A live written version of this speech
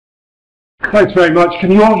Thanks very much.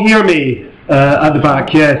 Can you all hear me at the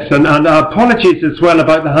back? Yes, and apologies as well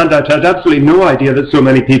about the handout. I had absolutely no idea that so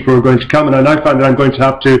many people were going to come, and I now find that I'm going to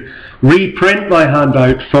have to reprint my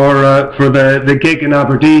handout for the gig in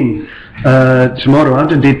Aberdeen tomorrow,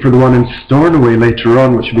 and indeed for the one in Stornoway later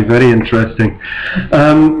on, which will be very interesting.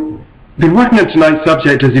 Been working on tonight's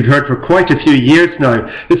subject, as you've heard, for quite a few years now.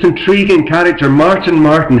 This intriguing character, Martin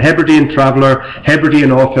Martin, Hebridean traveller,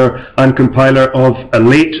 Hebridean author and compiler of A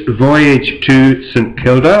Late Voyage to St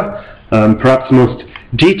Kilda, perhaps the most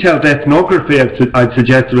detailed ethnography I'd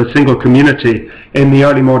suggest of a single community in the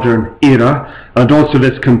early modern era, and also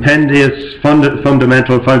this compendious,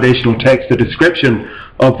 fundamental, foundational text, a description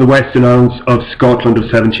of the Western Isles of Scotland of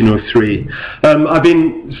 1703. I've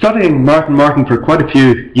been studying Martin Martin for quite a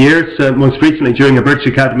few years, most recently during a British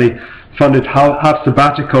Academy funded half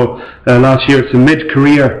sabbatical last year. It's a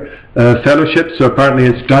mid-career fellowship, so apparently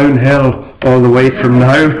it's downhill all the way from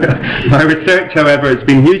now. My research, however, has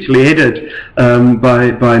been hugely aided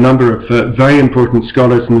by a number of very important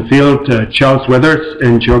scholars in the field. Charles Withers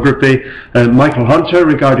in geography, Michael Hunter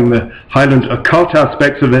regarding the Highland occult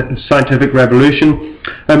aspects of the scientific revolution,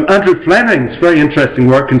 Andrew Fleming's very interesting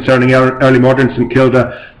work concerning early modern St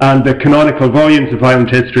Kilda, and the canonical volumes of Highland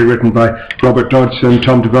history written by Robert Dodgson,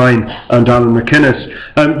 Tom Devine and Alan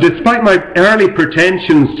McInnes. Despite my early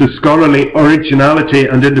pretensions to scholarly originality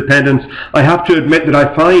and independence, I have to admit that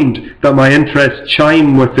I find that my interests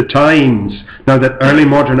chime with the times, now that early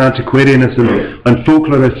modern antiquarianism and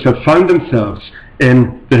folklorists have found themselves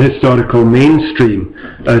in the historical mainstream.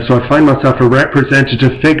 So I find myself a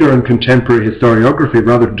representative figure in contemporary historiography,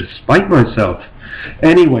 rather despite myself.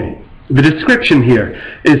 Anyway, the description here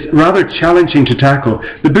is rather challenging to tackle.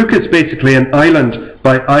 The book is basically an island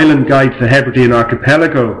by island guide to the Hebridean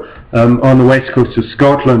archipelago on the west coast of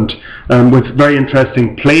Scotland, with very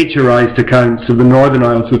interesting plagiarised accounts of the Northern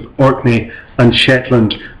Isles of Orkney and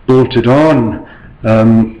Shetland bolted on.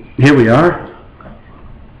 Here we are.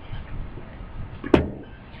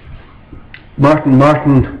 Martin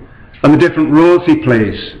Martin and the different roles he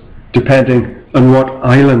plays depending on what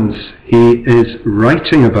islands he is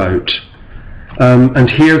writing about. And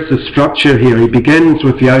here's the structure here. He begins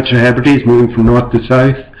with the Outer Hebrides, moving from north to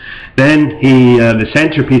south. Then the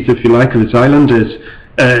centrepiece, if you like, of his island is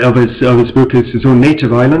of his book is his own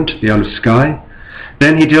native island, the Isle of Skye.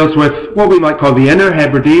 Then he deals with what we might call the Inner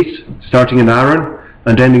Hebrides, starting in Arran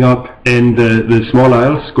and ending up in the small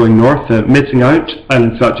isles, going north, missing out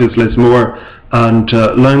islands such as Lismore and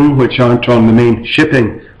Lung, which aren't on the main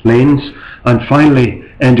shipping lanes, and finally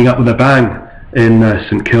ending up with a bang in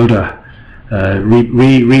St Kilda,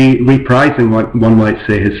 reprising what one might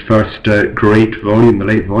say his first great volume, The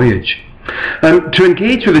Late Voyage. To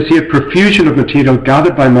engage with the sea of profusion of material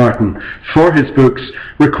gathered by Martin for his books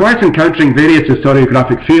requires encountering various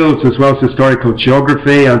historiographic fields, as well as historical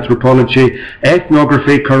geography, anthropology,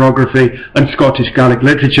 ethnography, chorography and Scottish Gaelic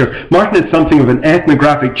literature. Martin is something of an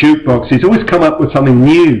ethnographic jukebox. He's always come up with something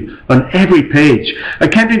new on every page.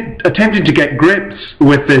 Attempting to get grips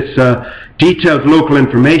with this detailed local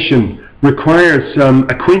information requires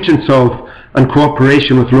acquaintance of and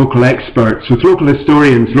cooperation with local experts, with local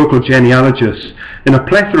historians, local genealogists in a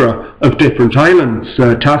plethora of different islands,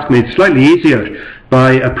 task made slightly easier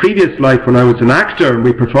by a previous life when I was an actor and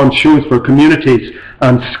we performed shows for communities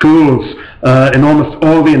and schools in almost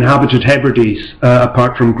all the inhabited Hebrides,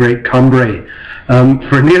 apart from Great Cumbrae.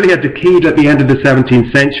 For nearly a decade at the end of the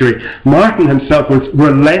 17th century, Martin himself was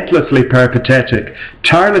relentlessly peripatetic,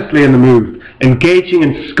 tirelessly in the move, engaging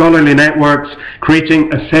in scholarly networks,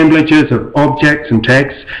 creating assemblages of objects and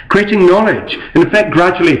texts, creating knowledge, in effect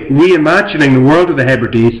gradually reimagining the world of the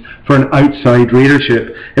Hebrides for an outside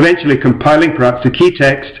readership, eventually compiling perhaps the key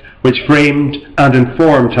text which framed and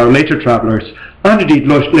informed how later travellers, and indeed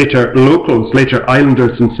later locals, later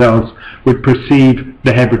islanders themselves, would perceive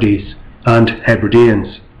the Hebrides and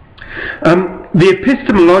Hebrideans. The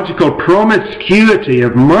epistemological promiscuity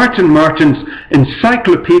of Martin Martin's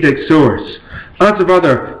encyclopedic source, as of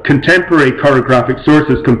other contemporary chorographic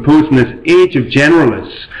sources composed in this age of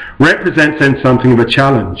generalists, represents then something of a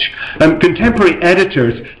challenge. Contemporary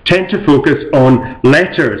editors tend to focus on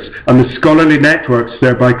letters and the scholarly networks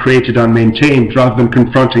thereby created and maintained, rather than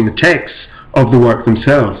confronting the texts of the work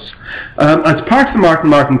themselves. As part of the Martin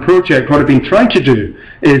Martin project, what I've been trying to do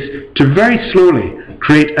is to very slowly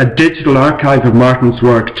create a digital archive of Martin's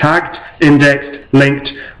work, tagged, indexed, linked,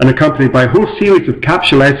 and accompanied by a whole series of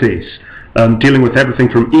capsule essays dealing with everything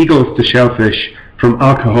from eagles to shellfish, from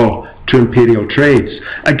alcohol to imperial trades.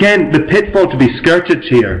 Again, the pitfall to be skirted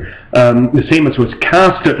here, the same as was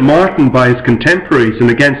cast at Martin by his contemporaries and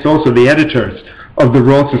against also the editors of the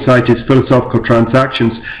Royal Society's Philosophical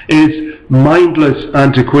Transactions, is mindless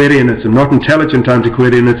antiquarianism, not intelligent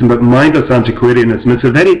antiquarianism, but mindless antiquarianism. It's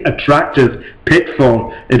a very attractive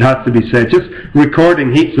pitfall, it has to be said, just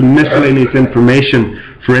recording heaps of miscellaneous information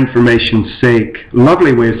for information's sake.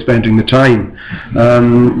 Lovely way of spending the time.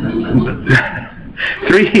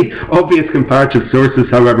 Three obvious comparative sources,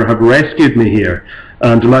 however, have rescued me here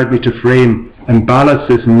and allowed me to frame and ballast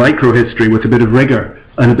this micro-history with a bit of rigour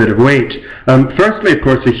and a bit of weight. Firstly, of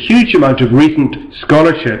course, a huge amount of recent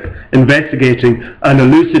scholarship investigating and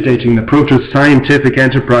elucidating the proto-scientific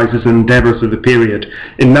enterprises and endeavours of the period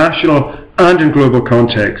in national and in global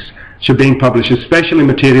contexts, which are being published, especially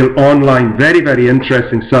material online, very, very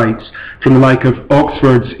interesting sites from the like of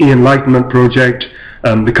Oxford's E-Enlightenment Project,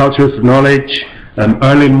 the Cultures of Knowledge,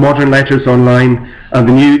 Early Modern Letters Online, and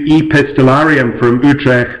the new Epistolarium from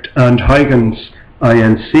Utrecht and Huygens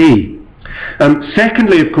INC.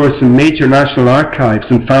 Secondly, of course, the major national archives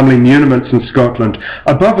and family muniments in Scotland.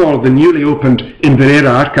 Above all, the newly opened Inverera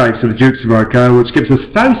archives of the Dukes of Argyll, which gives us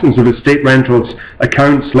thousands of estate rentals,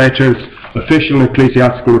 accounts, letters, official and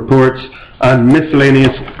ecclesiastical reports, and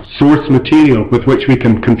miscellaneous source material with which we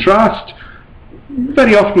can contrast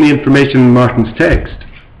very often the information in Martin's text.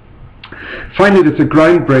 Finally, there's a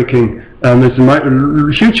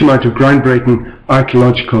huge amount of groundbreaking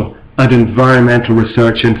archaeological and environmental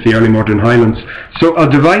research into the early modern Highlands. So I'll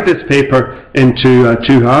divide this paper into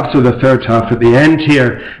two halves, so the third half at the end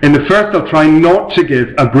here. In the first, I'll try not to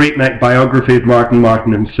give a breakneck biography of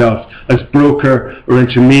Martin himself as broker or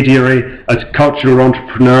intermediary, as cultural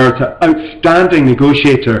entrepreneur, as an outstanding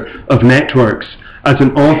negotiator of networks, as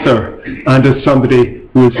an author, and as somebody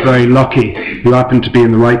who was very lucky, who happened to be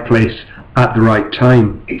in the right place at the right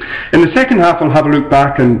time. In the second half, I'll have a look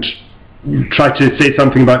back and try to say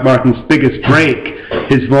something about Martin's biggest break,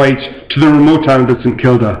 his voyage to the remote island of St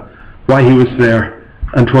Kilda, why he was there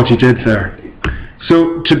and what he did there.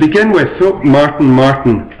 So to begin with,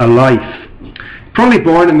 Martin, a life. Probably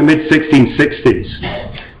born in the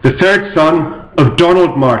mid-1660s, the third son of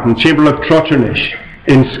Donald Martin, Chamberlain of Trotternish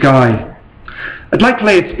in Skye. I'd like to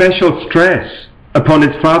lay a special stress upon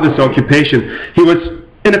his father's occupation. He was,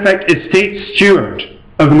 in effect, estate steward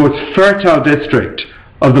of the most fertile district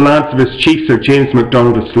of the lands of his chief, Sir James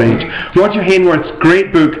MacDonald of Slade. Roger Hainworth's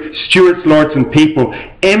great book, Stewards, Lords and People,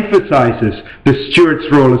 emphasises the steward's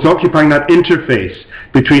role as occupying that interface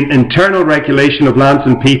between internal regulation of lands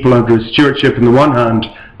and people under his stewardship on the one hand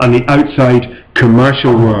and the outside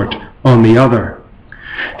commercial world on the other.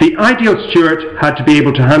 The ideal steward had to be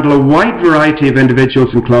able to handle a wide variety of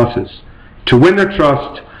individuals and classes, to win their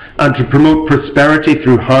trust and to promote prosperity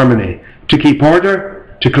through harmony, to keep order,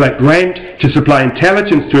 to collect rent, to supply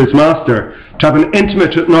intelligence to his master, to have an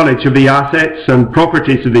intimate knowledge of the assets and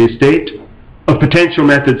properties of the estate, of potential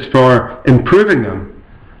methods for improving them,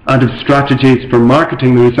 and of strategies for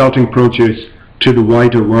marketing the resulting produce to the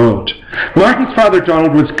wider world. Martin's father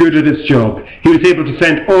Donald was good at his job. He was able to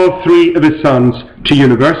send all three of his sons to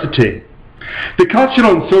university. The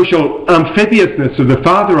cultural and social amphibiousness of the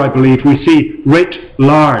father, I believe, we see writ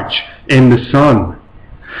large in the son.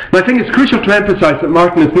 I think it's crucial to emphasise that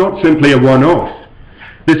Martin is not simply a one-off.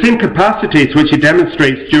 The same capacities which he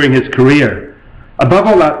demonstrates during his career, above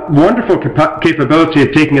all that wonderful capability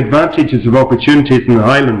of taking advantages of opportunities in the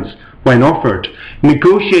Highlands when offered,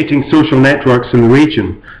 negotiating social networks in the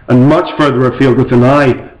region, and much further afield with an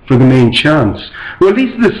eye for the main chance. Well,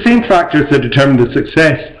 these are the same factors that determine the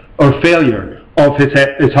success or failure of his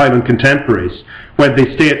Highland contemporaries, whether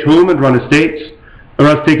they stay at home and run estates, or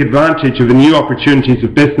else take advantage of the new opportunities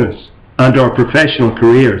of business and our professional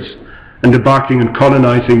careers, and embarking on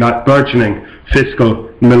colonising that burgeoning fiscal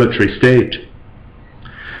military state.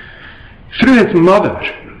 Through his mother,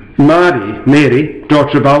 Mary,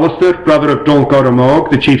 daughter of Alistair, brother of Don Goramog,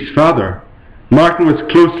 the chief's father, Martin was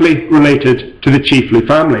closely related to the chiefly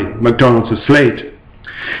family, MacDonalds of Slade.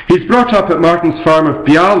 He's brought up at Martin's farm of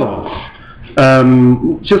Biallow,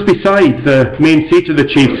 just beside the main seat of the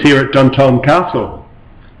chiefs here at Duntom Castle,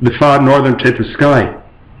 the far northern tip of Skye.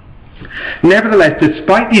 Nevertheless,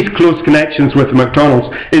 despite these close connections with the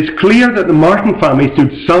MacDonalds, it's clear that the Martin family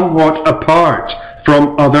stood somewhat apart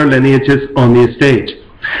from other lineages on the estate.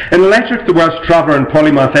 In a letter to the Welsh traveller and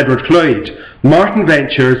polymath Edward Cloyd, Martin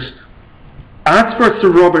ventures, as for Sir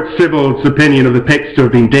Robert Sybil's opinion of the Picts to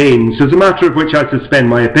have been Danes, is a matter of which I suspend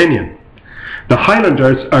my opinion. The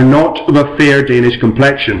Highlanders are not of a fair Danish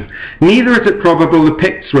complexion, neither is it probable the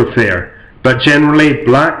Picts were fair, but generally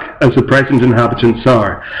black as the present inhabitants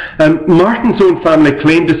are. Martin's own family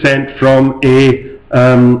claimed descent from a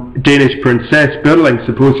Danish princess, Birling,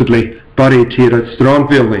 supposedly buried here at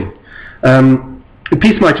Strongville. The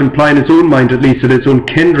piece might imply in his own mind, at least, that his own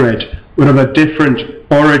kindred would have a different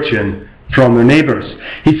origin from their neighbours.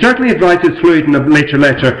 He certainly advises Fluid in a later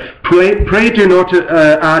letter, pray do not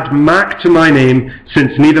add Mac to my name,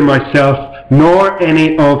 since neither myself nor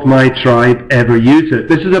any of my tribe ever use it.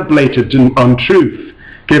 This is a blatant untruth,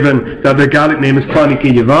 given that their Gaelic name is Connie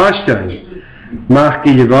Gillivarstein, Mach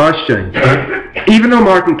Gillivarstein. Even though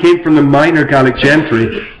Martin came from the minor Gaelic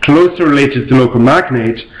gentry, closely related to the local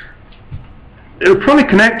magnate, they were probably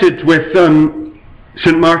connected with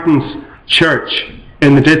St Martin's Church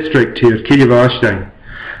in the district here at Gillivarstein.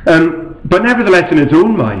 But nevertheless, in his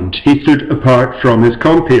own mind, he stood apart from his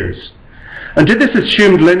compeers. And did this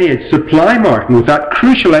assumed lineage supply Martin with that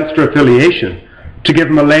crucial extra affiliation to give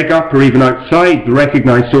him a leg up or even outside the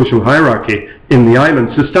recognised social hierarchy in the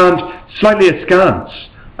islands, to stand slightly askance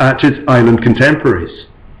at his island contemporaries?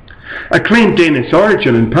 A claimed Danish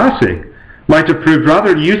origin in passing might have proved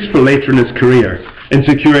rather useful later in his career in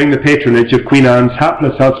securing the patronage of Queen Anne's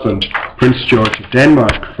hapless husband, Prince George of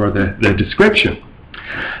Denmark, for the description.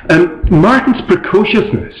 Martin's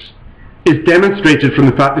precociousness is demonstrated from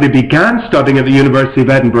the fact that he began studying at the University of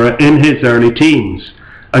Edinburgh in his early teens,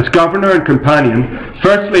 as governor and companion,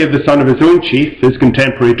 firstly of the son of his own chief, his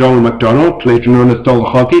contemporary Donald MacDonald, later known as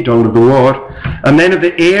Donald Hoggy, Donald of the Ward, and then of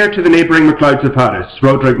the heir to the neighbouring MacLeods of Harris,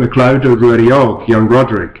 Roderick MacLeod of Ruariog, young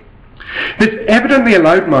Roderick. This evidently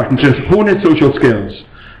allowed Martin to hone his social skills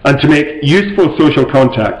and to make useful social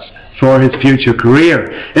contacts for his future career.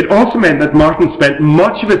 It also meant that Martin spent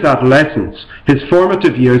much of his adolescence, his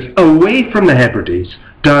formative years, away from the Hebrides,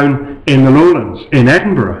 down in the lowlands, in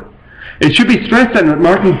Edinburgh. It should be stressed then that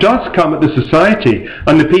Martin does come at the society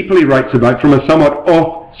and the people he writes about from a somewhat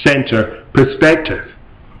off-centre perspective.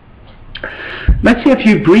 Let's say a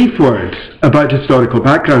few brief words about historical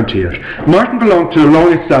background here. Martin belonged to a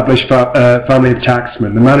long-established family of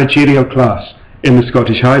tacksmen, the managerial class in the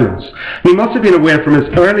Scottish Highlands. He must have been aware from his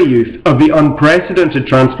early youth of the unprecedented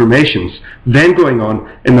transformations then going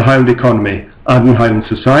on in the Highland economy and in Highland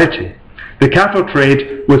society. The cattle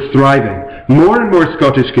trade was thriving. More and more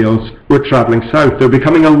Scottish Gaels were travelling south. They were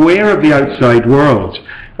becoming aware of the outside world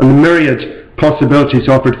and the myriad possibilities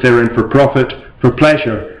offered therein for profit, for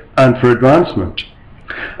pleasure and for advancement.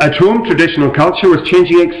 At home, traditional culture was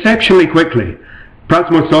changing exceptionally quickly,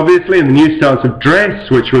 perhaps most obviously in the new styles of dress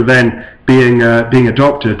which were then being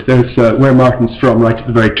adopted. There's where Martin's from, right at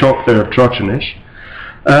the very top there of Trotchinish.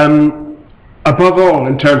 Above all,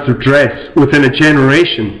 in terms of dress, within a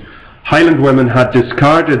generation, Highland women had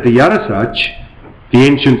discarded the yarasach, the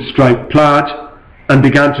ancient striped plaid, and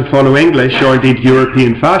began to follow English or indeed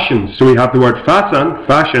European fashions. So we have the word fasan,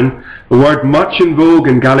 fashion, a word much in vogue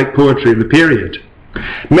in Gaelic poetry of the period.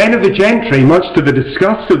 Men of the gentry, much to the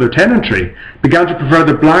disgust of their tenantry, began to prefer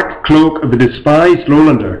the black cloak of the despised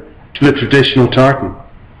lowlander to the traditional tartan.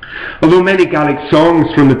 Although many Gaelic songs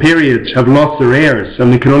from the period have lost their airs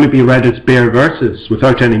and they can only be read as bare verses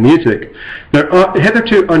without any music, their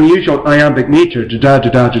hitherto unusual iambic metre, da da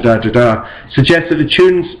da da da da da, suggests that the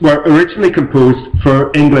tunes were originally composed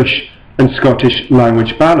for English and Scottish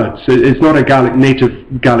language ballads. It's not a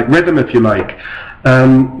native Gaelic rhythm, if you like,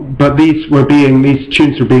 but these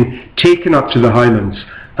tunes were being taken up to the Highlands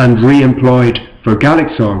and re-employed for Gaelic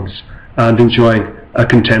songs and enjoying a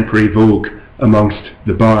contemporary vogue amongst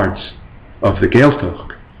the bards of the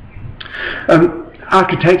Gaeltacht.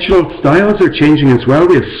 Architectural styles are changing as well.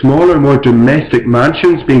 We have smaller, more domestic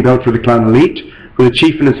mansions being built for the clan elite, where the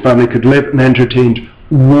chief and his family could live and entertained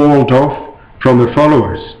walled off from their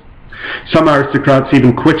followers. Some aristocrats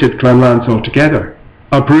even quitted clan lands altogether,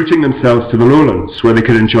 uprooting themselves to the lowlands, where they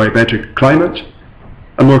could enjoy a better climate,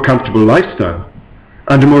 a more comfortable lifestyle,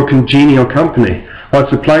 and a more congenial company, while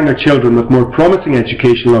supplying their children with more promising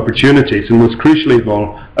educational opportunities and, most crucially of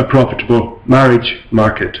all, a profitable marriage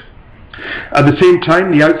market. At the same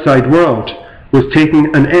time, the outside world was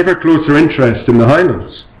taking an ever closer interest in the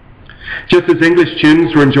Highlands. Just as English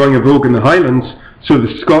tunes were enjoying a vogue in the Highlands, so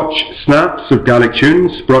the Scotch snaps of Gaelic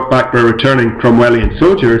tunes, brought back by returning Cromwellian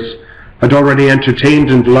soldiers, had already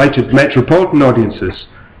entertained and delighted metropolitan audiences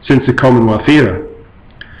since the Commonwealth era.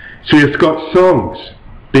 So you have Scots songs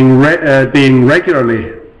being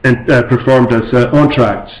regularly performed as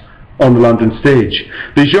entr'actes on the London stage.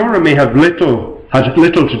 The genre may have had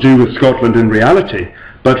little to do with Scotland in reality,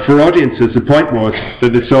 but for audiences the point was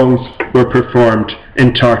that the songs were performed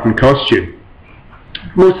in tartan costume.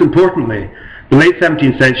 Most importantly, the late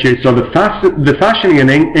 17th century saw the fashioning in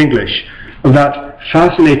English of that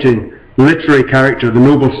fascinating literary character, the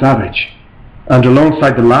noble savage, and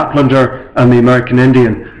alongside the Laplander and the American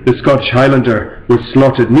Indian, the Scottish Highlander was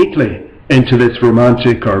slotted neatly into this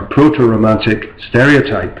romantic or proto-romantic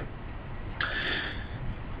stereotype.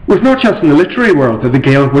 It was not just in the literary world that the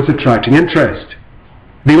Gael was attracting interest.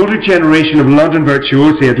 The older generation of London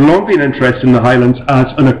virtuosi had long been interested in the Highlands as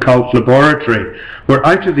an occult laboratory, where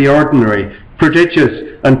out of the ordinary,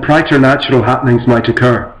 prodigious and preternatural happenings might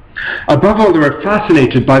occur. Above all, they were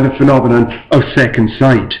fascinated by the phenomenon of second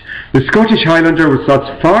sight. The Scottish Highlander was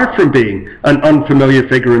thus far from being an unfamiliar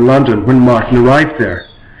figure in London when Martin arrived there.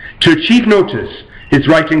 To achieve notice, his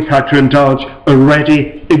writings had to indulge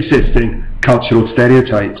already existing cultural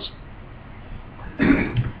stereotypes.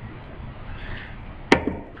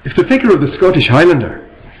 If the figure of the Scottish Highlander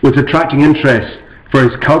was attracting interest for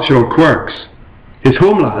his cultural quirks, his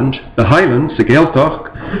homeland, the Highlands, the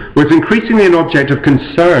Gaeltacht, was increasingly an object of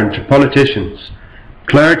concern to politicians,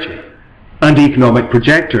 clergy, and economic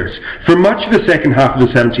projectors. For much of the second half of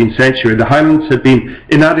the 17th century, the Highlands had been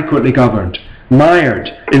inadequately governed, mired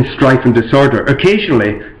in strife and disorder,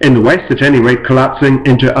 occasionally, in the west at any rate, collapsing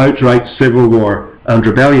into outright civil war and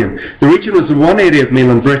rebellion. The region was the one area of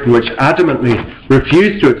mainland Britain which adamantly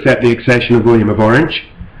refused to accept the accession of William of Orange.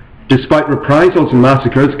 Despite reprisals and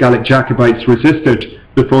massacres, Gaelic Jacobites resisted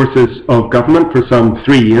the forces of government for some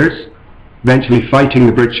 3 years, eventually fighting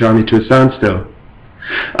the British Army to a standstill.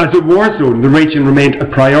 As a war zone, the region remained a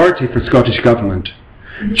priority for Scottish government.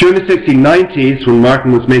 During the 1690s, when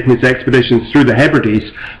Martin was making his expeditions through the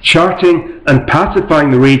Hebridean, charting and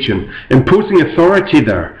pacifying the region, imposing authority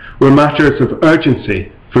there, were matters of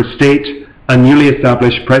urgency for state and newly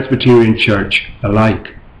established Presbyterian Church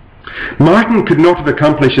alike. Martin could not have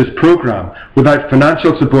accomplished his programme without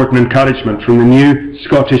financial support and encouragement from the new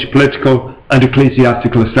Scottish political and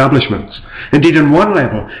ecclesiastical establishments. Indeed, on one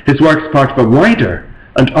level, his work is part of a wider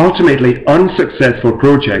and ultimately unsuccessful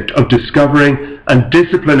project of discovering and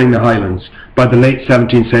disciplining the Highlands by the late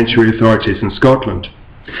 17th century authorities in Scotland.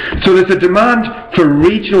 So there's a demand for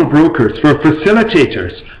regional brokers, for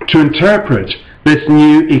facilitators, to interpret this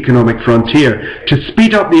new economic frontier, to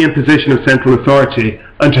speed up the imposition of central authority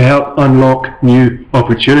and to help unlock new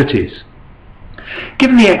opportunities.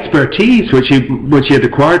 Given the expertise which he had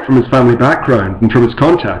acquired from his family background and from his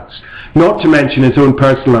contacts, not to mention his own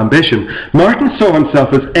personal ambition, Martin saw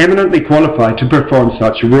himself as eminently qualified to perform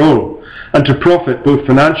such a role and to profit both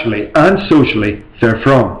financially and socially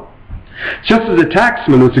therefrom. Just as a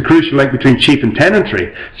tacksman was the crucial link between chief and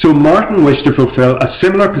tenantry, so Martin wished to fulfil a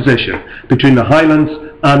similar position between the Highlands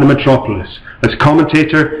and the metropolis, as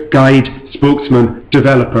commentator, guide, spokesman,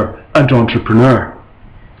 developer and entrepreneur.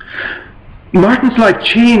 Martin's life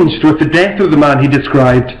changed with the death of the man he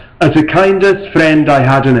described as the kindest friend I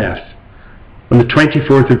had on earth, on the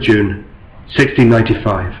 24th of June,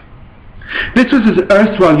 1695. This was his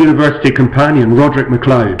erstwhile university companion, Roderick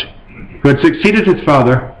MacLeod, who had succeeded his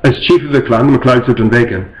father as chief of the clan, the MacLeods of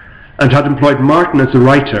Dunvegan, and had employed Martin as a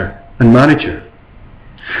writer and manager.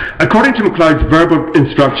 According to MacLeod's verbal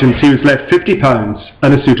instructions, he was left £50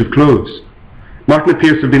 and a suit of clothes. Martin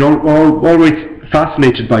appears to have been always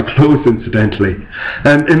fascinated by clothes, incidentally.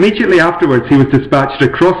 Immediately afterwards, he was dispatched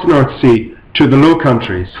across the North Sea to the Low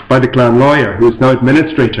Countries by the clan lawyer, who was now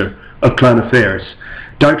administrator of clan affairs,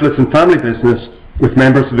 doubtless in family business with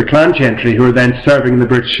members of the clan gentry who were then serving in the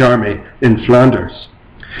British Army in Flanders.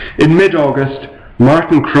 In mid-August,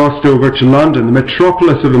 Martin crossed over to London, the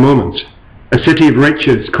metropolis of the moment, a city of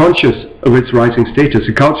riches, conscious of its rising status,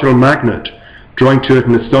 a cultural magnet, drawing to it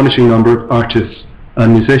an astonishing number of artists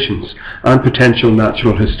and musicians, and potential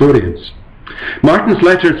natural historians. Martin's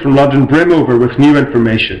letters from London brim over with new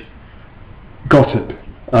information, gossip,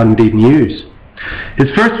 and indeed news. His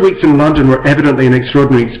first weeks in London were evidently an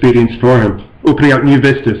extraordinary experience for him, opening out new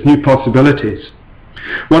vistas, new possibilities.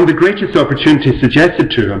 One of the greatest opportunities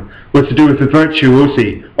suggested to him was to do with the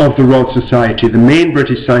virtuosi of the Royal Society, the main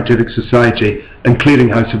British scientific society and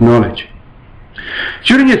clearinghouse of knowledge.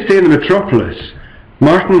 During his stay in the metropolis,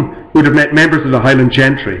 Martin would have met members of the Highland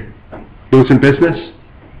gentry, those in business,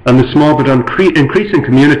 and the small but increasing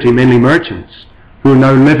community, mainly merchants, who are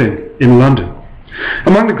now living in London.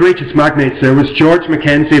 Among the greatest magnates there was George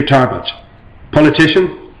Mackenzie of Tarbet,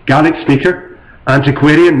 politician, Gaelic speaker,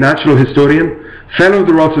 antiquarian, natural historian, fellow of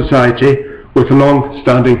the Royal Society with a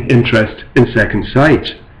long-standing interest in second sight.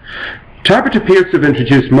 Tarbet appears to have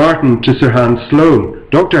introduced Martin to Sir Hans Sloane,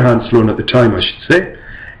 Dr Hans Sloane at the time I should say,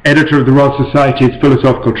 editor of the Royal Society's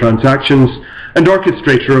Philosophical Transactions and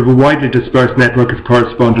orchestrator of a widely dispersed network of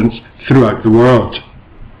correspondence throughout the world.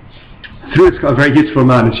 A very useful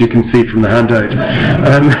man, as you can see from the handout.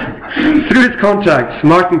 Through his contacts,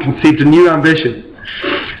 Martin conceived a new ambition.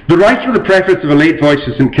 The writer of the preface of A Late Voyage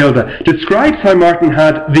to St Kilda describes how Martin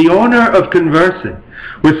had the honour of conversing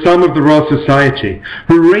with some of the Royal Society,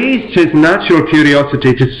 who raised his natural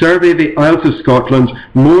curiosity to survey the Isles of Scotland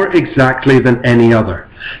more exactly than any other.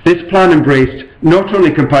 This plan embraced not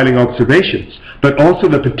only compiling observations, but also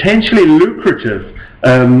the potentially lucrative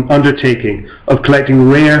undertaking of collecting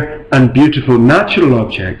rare and beautiful natural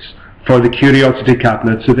objects for the curiosity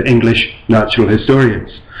cabinets of English natural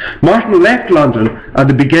historians. Martin left London at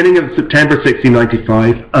the beginning of September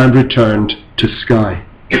 1695 and returned to Skye.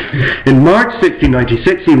 In March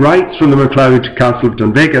 1696 he writes from the MacLeod Castle of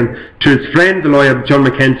Dunvegan to his friend the lawyer John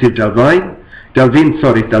Mackenzie of Dalveen,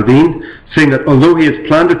 saying that although he has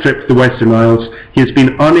planned a trip to the Western Isles, he has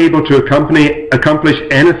been unable to accomplish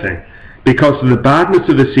anything because of the badness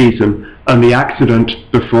of the season and the accident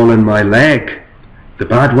befallen my leg. The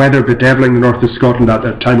bad weather bedeviling the north of Scotland at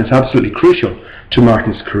that time is absolutely crucial to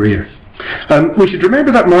Martin's career. We should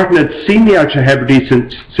remember that Martin had seen the Outer Hebrides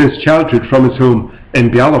since childhood from his home in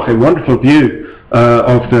Bealach, a wonderful view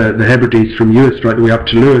of the Hebrides from Uist right the way up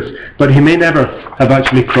to Lewis, but he may never have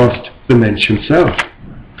actually crossed the Minch himself.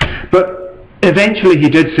 But eventually he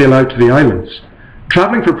did sail out to the islands,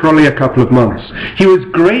 travelling for probably a couple of months. He was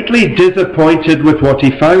greatly disappointed with what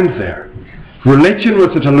he found there. Religion was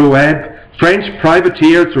at a low ebb, French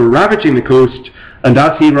privateers were ravaging the coast, and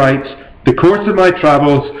as he writes, the course of my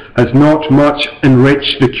travels has not much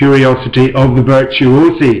enriched the curiosity of the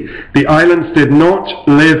virtuosi. The islands did not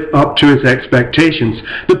live up to his expectations.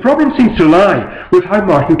 The problem seems to lie with how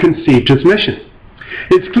Martin conceived his mission.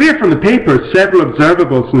 It's clear from the papers, several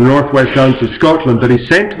observables in the northwest Downs of Scotland that he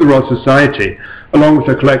sent to the Royal Society, along with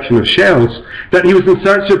a collection of shells, that he was in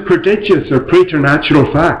search of prodigious or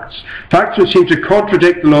preternatural facts, facts which seem to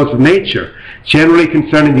contradict the laws of nature, generally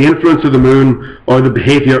concerning the influence of the moon or the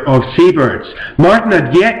behaviour of seabirds. Martin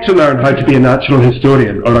had yet to learn how to be a natural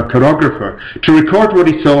historian or a chorographer, to record what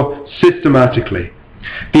he saw systematically.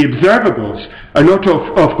 The observables are not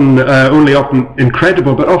only often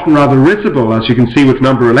incredible, but often rather risible, as you can see with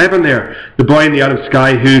number 11 there. The boy in the Isle of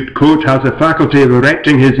Skye who, quote, has a faculty of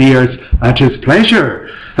erecting his ears at his pleasure.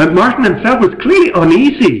 And Martin himself was clearly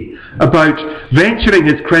uneasy about venturing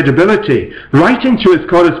his credibility, writing to his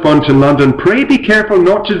correspondent in London, pray be careful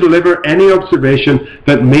not to deliver any observation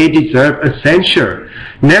that may deserve a censure.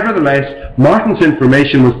 Nevertheless, Martin's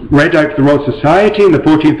information was read out to the Royal Society on the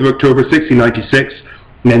 14th of October 1696,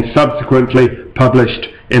 and then subsequently published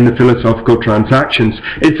in the Philosophical Transactions.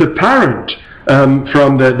 It's apparent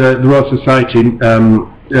from the Royal Society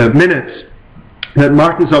minutes that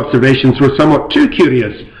Martin's observations were somewhat too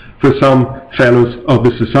curious for some fellows of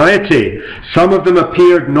the Society. Some of them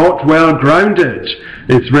appeared not well grounded,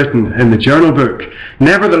 it's written in the journal book.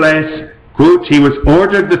 Nevertheless, quote, he was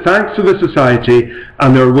ordered the thanks of the Society,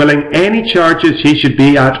 and they were willing any charges he should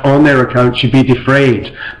be at on their account should be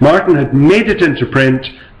defrayed. Martin had made it into print,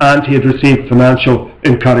 and he had received financial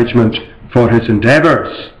encouragement for his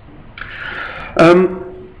endeavours.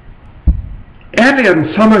 Earlier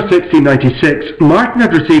in summer 1696, Martin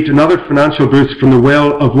had received another financial boost from the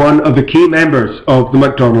will of one of the key members of the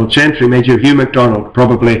MacDonald gentry, Major Hugh MacDonald,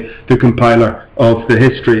 probably the compiler of the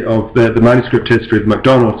history of the manuscript history of the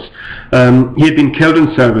MacDonalds. He had been killed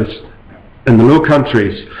in service in the Low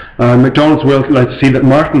Countries. MacDonald's will let us see that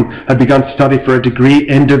Martin had begun to study for a degree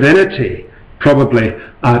in divinity, probably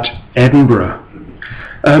at Edinburgh.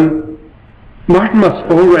 Martin must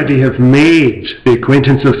already have made the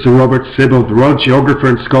acquaintance of Sir Robert Sibbald, the royal geographer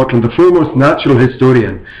in Scotland, the foremost natural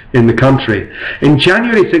historian in the country. In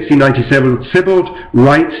January 1697, Sibbald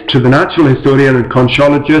writes to the natural historian and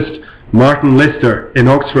conchologist Martin Lister in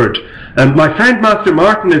Oxford, and my friend Master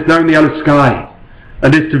Martin is now in the Isle of Skye,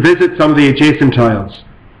 and is to visit some of the adjacent isles.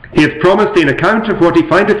 He hath promised an account of what he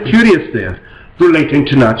findeth curious there, relating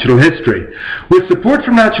to natural history. With support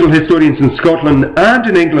from natural historians in Scotland and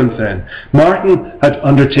in England then, Martin had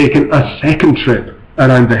undertaken a second trip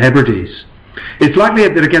around the Hebrides. It's likely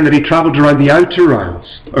that he travelled around the Outer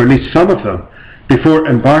Isles, or at least some of them, before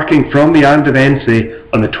embarking from the Island of Ensie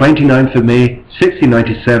on the 29th of May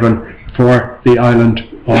 1697 for the island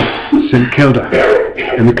of St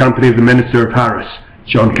Kilda, in the company of the Minister of Harris,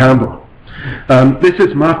 John Campbell. This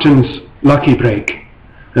is Martin's lucky break,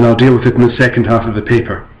 and I'll deal with it in the second half of the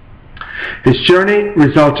paper. His journey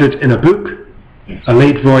resulted in a book, A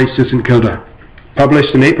Late Voyage to St Kilda,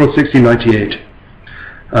 published in April 1698.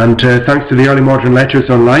 And thanks to the early modern letters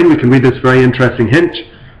online, we can read this very interesting hint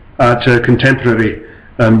at a contemporary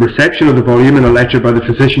reception of the volume in a letter by the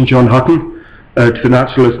physician John Hutton to the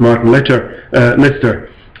naturalist Martin Lister.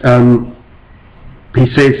 He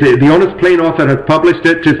says, the honest plain author hath published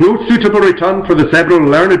it. 'Tis no suitable return for the several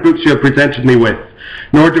learned books you have presented me with,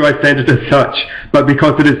 nor do I send it as such, but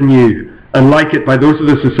because it is new, and like it by those of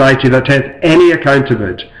the Society that hath any account of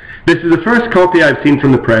it. This is the first copy I have seen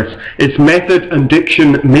from the press. Its method and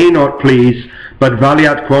diction may not please, but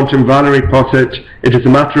valeat quantum valere possit, it is a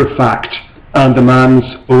matter of fact, and the man's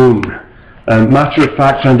own. Matter of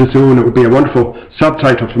fact and his own. It would be a wonderful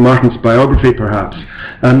subtitle for Martin's biography, perhaps.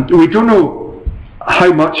 We don't know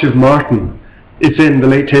how much of Martin is in the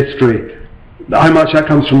late history, how much that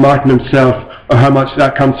comes from Martin himself, or how much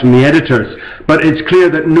that comes from the editors. But it's clear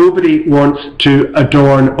that nobody wants to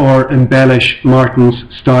adorn or embellish Martin's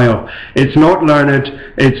style. It's not learned,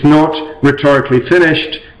 it's not rhetorically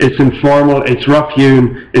finished, it's informal, it's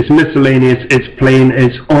rough-hewn, it's miscellaneous, it's plain,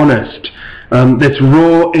 it's honest. This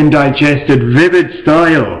raw, indigested, vivid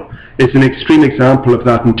style is an extreme example of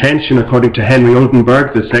that intention, according to Henry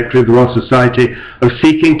Oldenburg, the Secretary of the Royal Society, of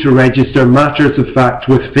seeking to register matters of fact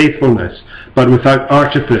with faithfulness, but without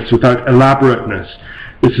artifice, without elaborateness.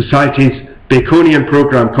 The Society's Baconian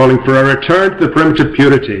programme calling for a return to the primitive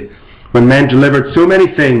purity, when men delivered so many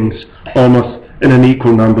things almost in an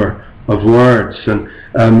equal number of words. And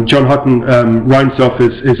John Hutton rounds off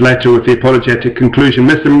his letter with the apologetic conclusion: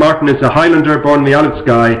 Mr. Martin is a Highlander born in the Isle of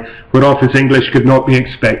Skye, whereof his English could not be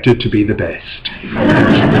expected to be the best.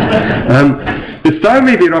 The style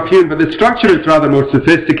may be rough-hewn, but the structure is rather more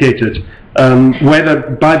sophisticated,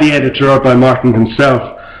 whether by the editor or by Martin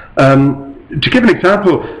himself. To give an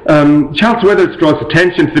example, Charles Withers draws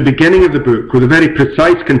attention to the beginning of the book with the very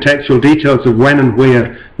precise contextual details of when and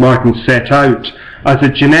where Martin set out. As a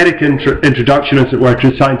generic introduction, as it were,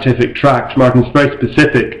 to a scientific tract, Martin's very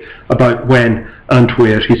specific about when and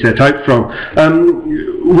where he set out from.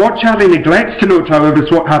 What Charlie neglects to note, however,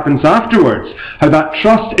 is what happens afterwards, how that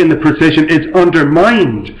trust in the precision is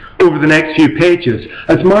undermined over the next few pages,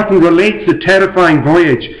 as Martin relates the terrifying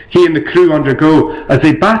voyage he and the crew undergo as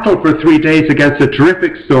they battle for 3 days against a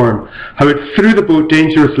terrific storm, how it threw the boat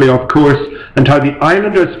dangerously off course, and how the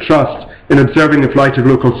islanders' trust in observing the flight of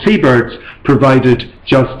local seabirds provided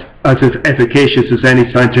just as efficacious as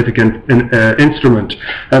any scientific instrument.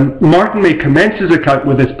 Martin may commence his account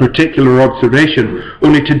with this particular observation,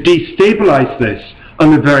 only to destabilise this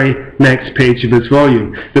on the very next page of his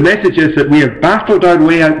volume. The message is that we have battled our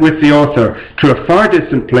way out with the author to a far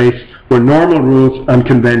distant place where normal rules and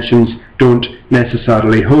conventions don't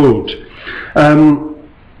necessarily hold.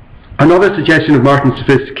 Another suggestion of Martin's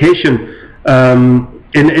sophistication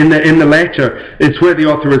in the letter is where the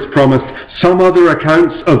author has promised some other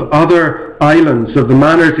accounts of other islands, of the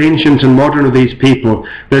manners ancient and modern of these people,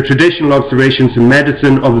 their traditional observations in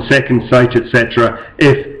medicine, of the second sight, etc.,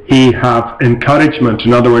 if he have encouragement,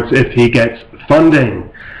 in other words, if he gets funding.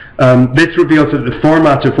 This reveals that the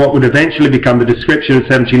format of what would eventually become the description of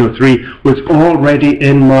 1703 was already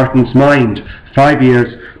in Martin's mind 5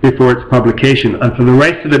 years before its publication, and for the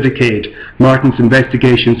rest of the decade Martin's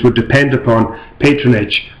investigations would depend upon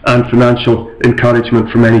patronage and financial encouragement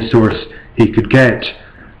from any source he could get.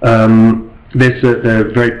 This is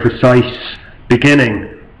the very precise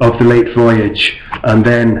beginning of the late voyage, and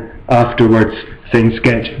then afterwards things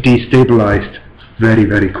get destabilised very,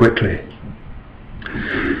 very quickly.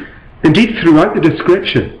 Indeed, throughout the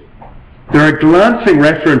description there are glancing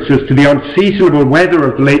references to the unseasonable weather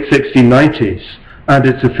of the late 1690s and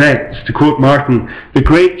its effects. To quote Martin, the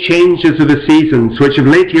great changes of the seasons, which of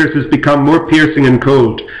late years has become more piercing and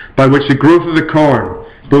cold, by which the growth of the corn,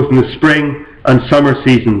 both in the spring and summer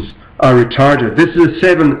seasons, are retarded. This is the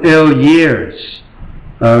 7 ill years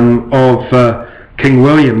of King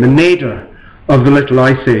William, the nadir of the Little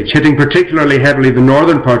Ice Age, hitting particularly heavily the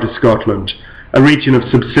northern part of Scotland, a region of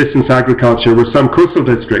subsistence agriculture where some coastal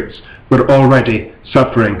districts were already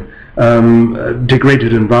suffering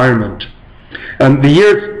degraded environment. The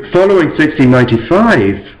years following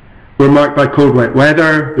 1695 were marked by cold, wet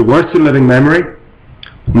weather, the worst in living memory,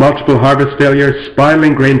 multiple harvest failures,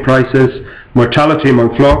 spiralling grain prices, mortality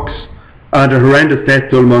among flocks, and a horrendous death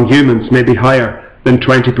toll among humans, maybe higher than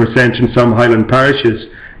 20% in some Highland parishes,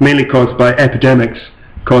 mainly caused by epidemics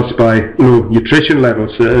caused by low nutrition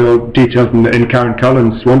levels, detailed in Karen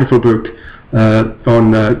Cullen's wonderful book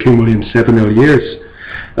on King William's 7 ill years.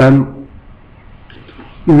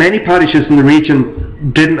 Many parishes in the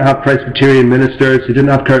region didn't have Presbyterian ministers, they didn't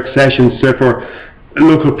have Kirk sessions, therefore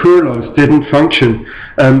local poor laws didn't function.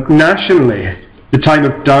 Nationally, the time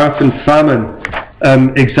of dearth and famine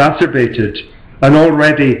exacerbated an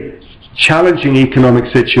already challenging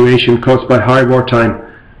economic situation caused by high wartime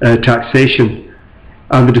taxation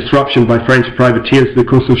and the disruption by French privateers of the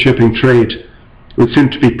coastal shipping trade, was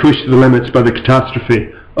soon to be pushed to the limits by the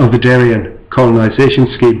catastrophe of the Darien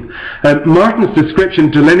colonisation scheme. Martin's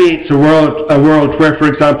description delineates a world where, for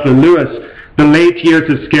example, in Lewis, the late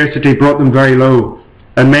years of scarcity brought them very low,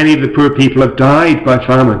 and many of the poor people have died by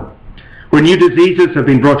famine, where new diseases have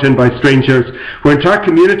been brought in by strangers, where entire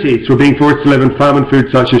communities were being forced to live on famine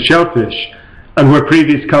food such as shellfish, and where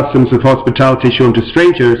previous customs of hospitality shown to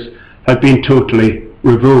strangers had been totally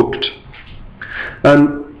revoked.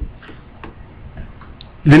 The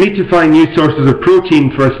need to find new sources of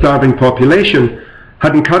protein for a starving population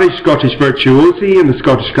had encouraged Scottish virtuosi and the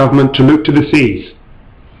Scottish government to look to the seas,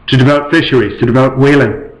 to develop fisheries, to develop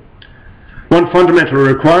whaling. One fundamental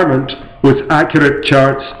requirement was accurate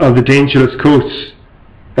charts of the dangerous coasts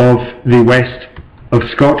of the west of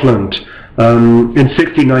Scotland. In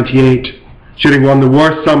 1698, during one of the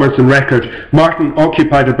worst summers on record, Martin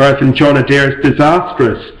occupied a berth in John Adair's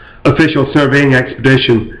disastrous official surveying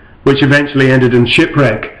expedition, which eventually ended in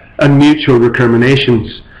shipwreck and mutual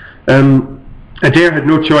recriminations. Adair had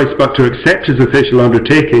no choice but to accept his official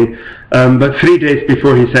undertaking, but 3 days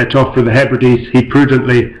before he set off for the Hebrides, he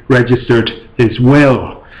prudently registered his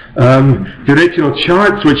will. The original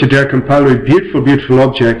charts which Adair compiled with beautiful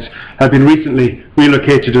objects had been recently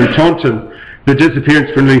relocated in Taunton. The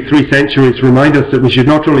disappearance for nearly 3 centuries remind us that we should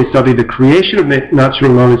not only study the creation of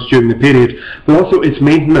natural knowledge during the period, but also its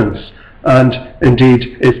maintenance and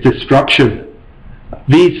indeed its destruction.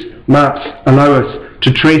 These maps allow us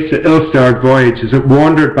to trace the ill-starred voyage as it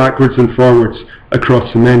wandered backwards and forwards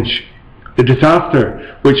across the Minch. The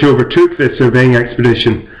disaster which overtook this surveying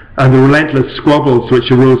expedition and the relentless squabbles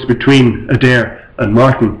which arose between Adair and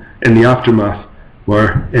Martin in the aftermath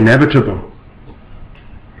were inevitable.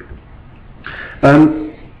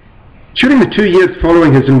 During the 2 years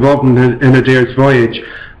following his involvement in Adair's voyage,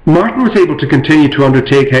 Martin was able to continue to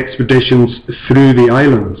undertake expeditions through the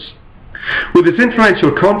islands. With his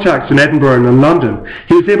influential contacts in Edinburgh and in London,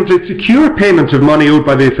 he was able to secure payment of money owed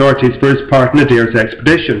by the authorities for his part in Adair's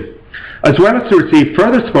expedition, as well as to receive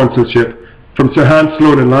further sponsorship from Sir Hans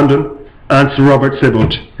Sloane in London and Sir Robert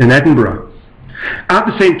Sibbald in Edinburgh. At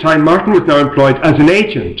the same time, Martin was now employed as an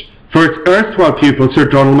agent for his erstwhile pupil Sir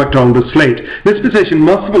Donald MacDonald of Slate. This position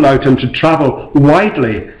must have allowed him to travel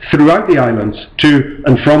widely throughout the islands to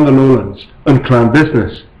and from the lowlands on clan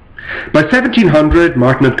business. By 1700,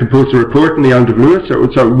 Martin had composed a report on the Island of Lewis, or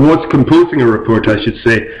was composing a report, I should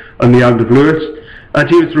say, on the Island of Lewis, and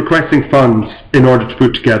he was requesting funds in order to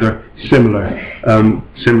put together similar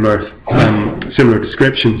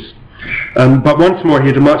descriptions. But once more, he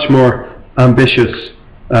had a much more ambitious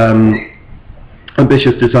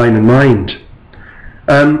design in mind.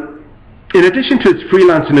 In addition to his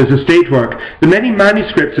freelance and his estate work, the many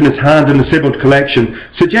manuscripts in his hand in the Sibbald collection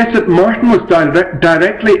suggest that Martin was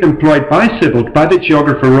directly employed by Sibbald, by the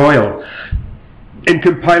Geographer Royal, in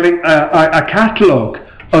compiling a catalogue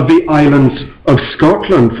of the islands of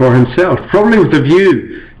Scotland for himself, probably with a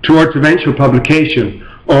view towards eventual publication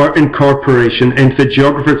or incorporation into the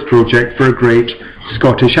Geographer's project for a great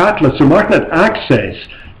Scottish atlas. So Martin had access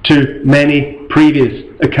to many previous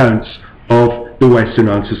accounts of the Western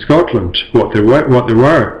Isles of Scotland, what there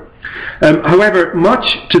were. However,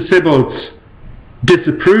 much to Sibbald's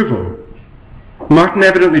disapproval, Martin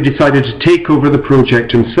evidently decided to take over the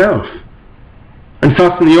project himself. And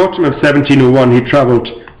thus in the autumn of 1701 he travelled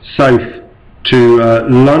south to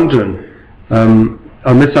London.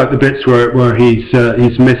 I'll miss out the bits where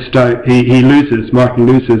he's missed out. Martin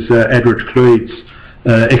loses Edward Cloyd's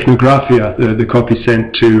Ichnographia, the copy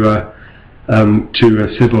sent to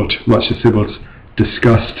Sibbald, much to Sibbald's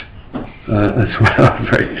disgust as well.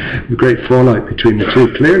 Very great fallout between the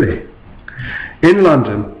two, clearly. In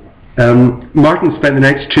London, Martin spent the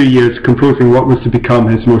next 2 years composing what was to become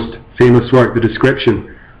his most famous work, the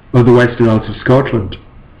description of the Western Isles of Scotland.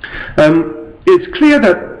 It's clear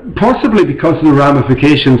that possibly because of the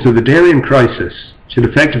ramifications of the Darien crisis, which had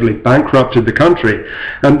effectively bankrupted the country,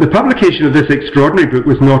 the publication of this extraordinary book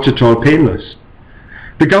was not at all painless.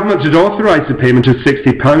 The government had authorised the payment of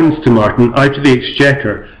 £60 to Martin out of the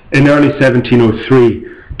Exchequer in early 1703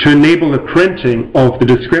 to enable the printing of the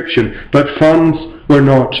description, but funds were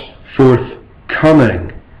not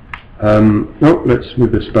forthcoming. Let's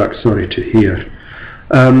move this back, sorry, to here.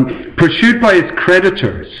 Pursued by his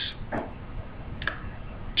creditors,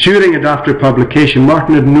 during and after publication,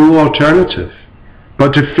 Martin had no alternative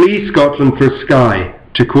but to flee Scotland for Skye,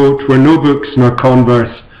 to quote, "where no books nor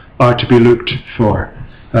converse are to be looked for."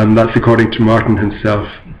 That's according to Martin himself.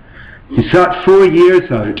 He sat 4 years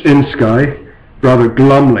out in Skye, rather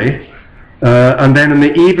glumly, and then on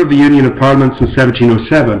the eve of the Union of Parliaments in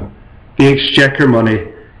 1707, the Exchequer money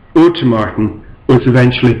owed to Martin was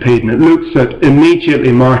eventually paid, and it looks that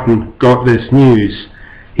immediately Martin got this news,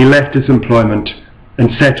 he left his employment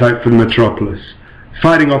and set out for the metropolis,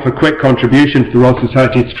 firing off a quick contribution to the Royal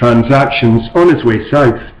Society's transactions on his way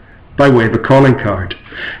south by way of a calling card.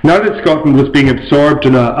 Now that Scotland was being absorbed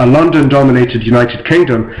in a London-dominated United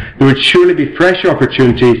Kingdom, there would surely be fresh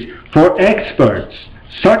opportunities for experts,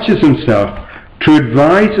 such as himself, to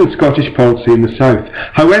advise on Scottish policy in the south.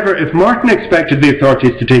 However, if Martin expected the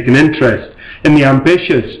authorities to take an interest in the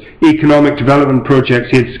ambitious economic development projects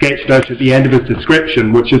he had sketched out at the end of his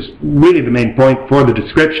description, which is really the main point for the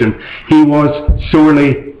description, he was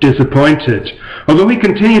sorely disappointed. Although he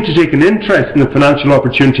continued to take an interest in the financial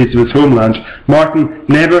opportunities of his homeland, Martin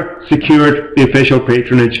never secured the official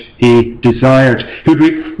patronage he desired. He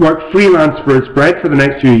would work freelance for his bread for the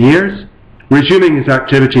next few years, resuming his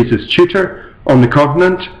activities as tutor on the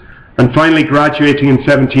continent, and finally graduating in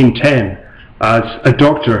 1710 as a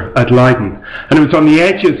doctor at Leiden. And it was on the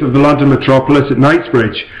edges of the London metropolis at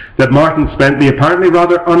Knightsbridge that Martin spent the apparently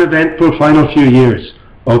rather uneventful final few years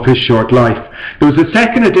of his short life. There was a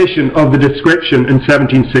second edition of the description in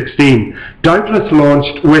 1716, doubtless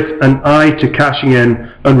launched with an eye to cashing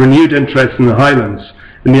in on renewed interest in the Highlands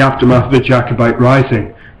in the aftermath of the Jacobite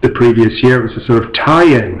Rising the previous year. It was a sort of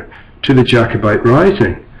tie-in to the Jacobite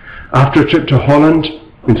Rising. After a trip to Holland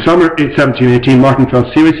in summer 1718, Martin fell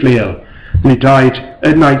seriously ill, and he died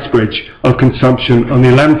at Knightsbridge of consumption on the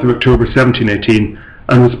 11th of October 1718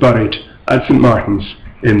 and was buried at St Martin's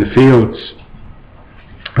in the Fields,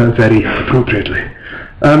 very appropriately.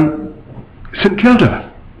 St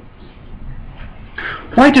Kilda.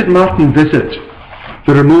 Why did Martin visit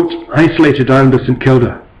the remote, isolated island of St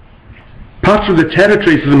Kilda, part of the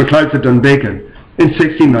territories of the MacLeods of Dunvegan, in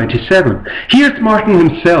 1697? Here's Martin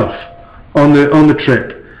himself on the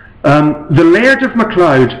trip. The Laird of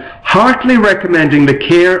MacLeod heartily recommending the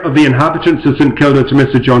care of the inhabitants of St Kilda to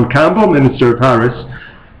Mr John Campbell, Minister of Harris,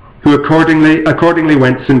 who accordingly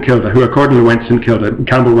went to St Kilda.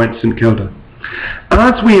 Campbell went to St Kilda.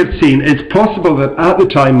 As we have seen, it's possible that at the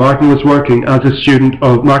time Martin was working as a student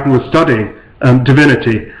Martin was studying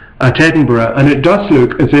divinity at Edinburgh, and it does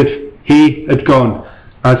look as if he had gone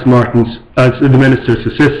as the minister's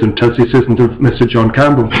assistant, as the assistant of Mr John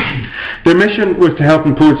Campbell. Their mission was to help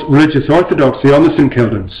impose religious orthodoxy on the St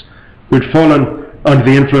Kildans, who had fallen under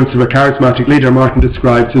the influence of a charismatic leader Martin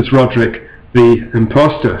describes as Roderick the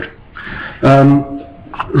Impostor.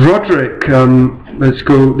 Roderick,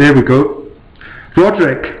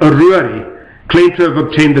 Roderick O'Ruary claimed to have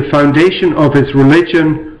obtained the foundation of his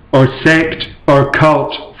religion or sect or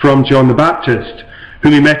cult from John the Baptist,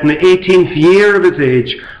 whom he met in the 18th year of his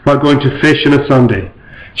age while going to fish on a Sunday.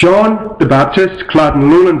 John the Baptist, clad in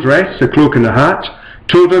lowland dress, a cloak and a hat,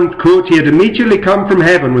 told him, quote, he had immediately come from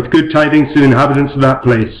heaven with good tidings to the inhabitants of that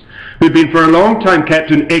place, who had been for a long time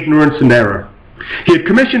kept in ignorance and error. He had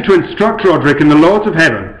commissioned to instruct Roderick in the laws of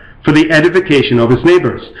heaven for the edification of his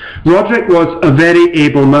neighbours. Roderick was a very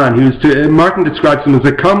able man. Martin describes him as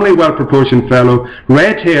a comely, well-proportioned fellow,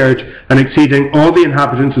 red-haired, and exceeding all the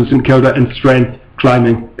inhabitants of St Kilda in strength,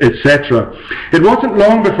 climbing, etc. It wasn't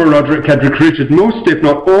long before Roderick had recruited most, if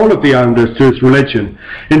not all, of the islanders to his religion.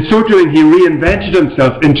 In so doing, he reinvented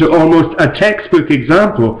himself into almost a textbook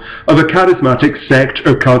example of a charismatic sect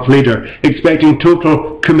or cult leader, expecting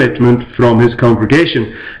total commitment from his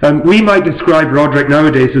congregation. We might describe Roderick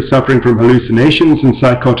nowadays as suffering from hallucinations and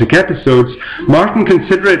psychotic episodes. Martin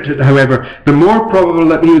considered it, however, the more probable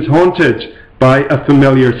that he was haunted by a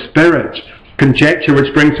familiar spirit, conjecture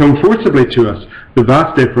which brings home forcibly to us the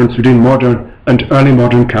vast difference between modern and early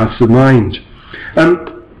modern casts of mind.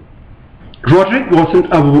 Roderick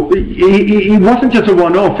wasn't just a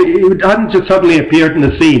one-off. He hadn't just suddenly appeared in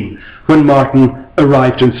the scene when Martin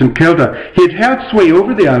arrived in St Kilda. He had held sway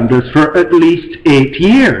over the islanders for at least 8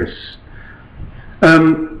 years,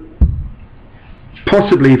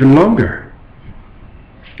 possibly even longer.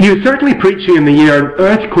 He was certainly preaching in the year an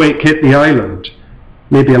earthquake hit the island,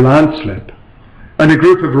 maybe a landslip, and a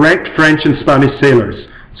group of wrecked French and Spanish sailors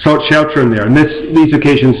sought shelter in there, and these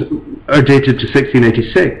occasions are dated to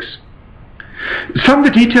 1686. Some of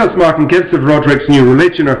the details Martin gives of Roderick's new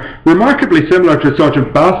religion are remarkably similar to a sort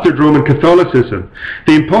of bastard Roman Catholicism.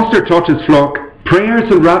 The impostor taught his flock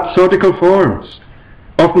prayers in rhapsodical forms,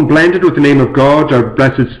 often blended with the name of God or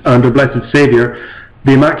blessed Saviour,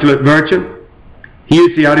 the Immaculate Virgin. He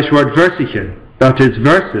used the Irish word versichen, that is,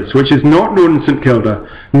 verses, which is not known in St Kilda,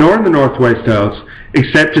 nor in the North West Isles,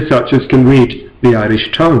 except to such as can read the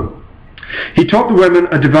Irish tongue. He taught the women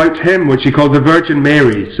a devout hymn which he called the Virgin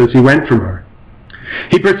Mary's as he went from her.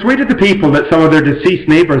 He persuaded the people that some of their deceased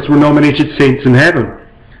neighbours were nominated saints in heaven,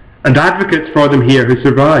 and advocates for them here who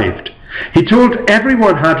survived. He told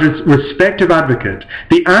everyone had his respective advocate.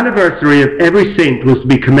 The anniversary of every saint was to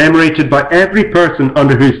be commemorated by every person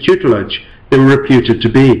under whose tutelage they were reputed to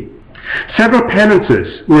be. Several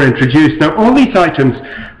penances were introduced. Now, all these items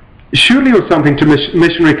surely owe something to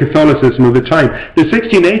missionary Catholicism of the time. The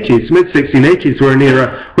 1680s, mid-1680s, were an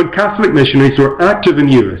era when Catholic missionaries were active in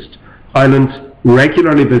Uist, islands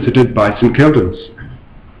regularly visited by St Kildans.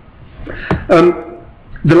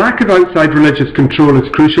 The lack of outside religious control is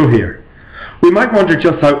crucial here. We might wonder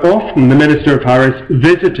just how often the minister of Harris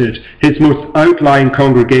visited his most outlying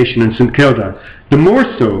congregation in St Kilda, the more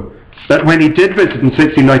so that when he did visit in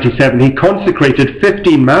 1697 he consecrated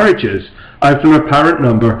 15 marriages out of an apparent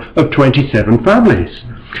number of 27 families.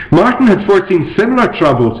 Martin had foreseen similar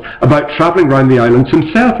troubles about travelling round the islands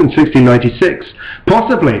himself in 1696,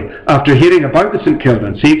 possibly after hearing about the St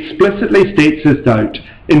Kildans. He explicitly states his doubt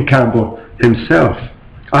in Campbell himself.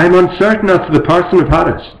 I am uncertain as to the parson of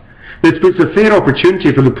Harris. This puts a fair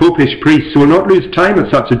opportunity for the popish priests who will not lose time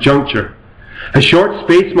at such a juncture. A short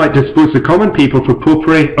space might dispose the common people for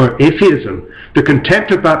popery or atheism, the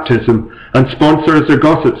contempt of baptism and sponsors or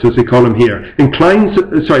gossips, as they call them here,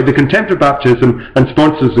 the contempt of baptism and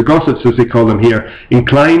sponsors or gossips, as they call them here,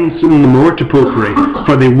 inclines them the more to popery,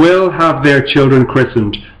 for they will have their children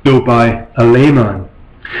christened, though by a layman.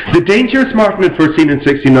 The dangers Martin had foreseen in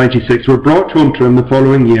 1696 were brought home to him the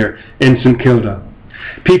following year in St Kilda.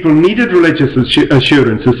 People needed religious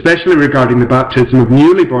assurance, especially regarding the baptism of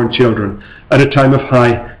newly born children at a time of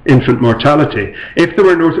high infant mortality. If there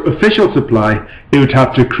were no official supply, they would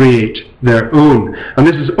have to create their own. And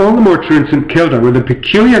this is all the more true in St Kilda, where the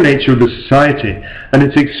peculiar nature of the society and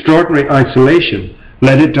its extraordinary isolation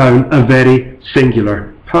led it down a very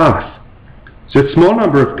singular path. So a small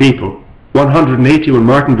number of people, 180 when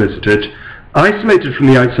Martin visited, isolated from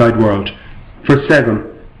the outside world for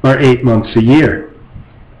 7 or 8 months a year.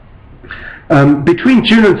 Between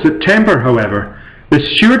June and September, however, the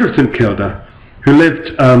steward of St Kilda, who lived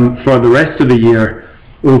for the rest of the year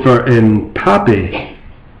over in Pappy,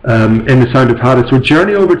 in the Sound of Harris, would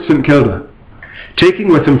journey over to St Kilda, taking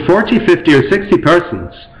with him 40, 50 or 60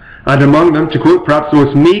 persons, and among them, to quote, perhaps the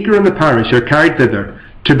most meagre in the parish are carried thither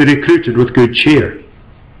to be recruited with good cheer.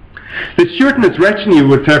 The steward and his retinue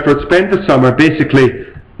would therefore spend the summer basically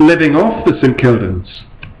living off the St Kildans.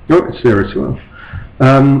 Oh, it's there as well.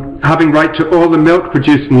 Having right to all the milk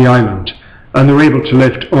produced in the island, and they were able to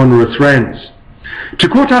lift onerous rents. To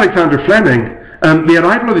quote Alexander Fleming, the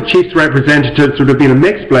arrival of the chief's representatives would have been a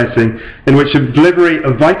mixed blessing, in which the delivery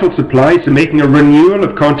of vital supplies and making a renewal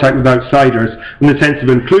of contact with outsiders and the sense of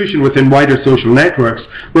inclusion within wider social networks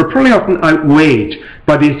were probably often outweighed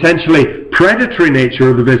by the essentially predatory nature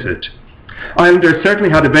of the visit. Islanders certainly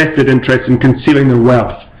had a vested interest in concealing their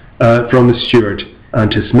wealth from the steward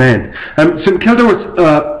and his men. St Kilda was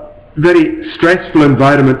a very stressful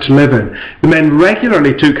environment to live in. The men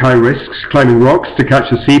regularly took high risks, climbing rocks to catch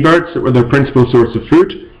the seabirds that were their principal source of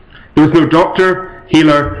food. There was no doctor,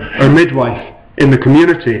 healer or midwife in the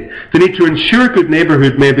community. The need to ensure good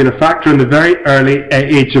neighbourhood may have been a factor in the very early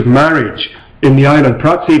age of marriage in the island,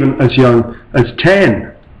 perhaps even as young as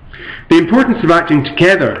 10. The importance of acting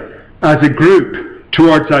together as a group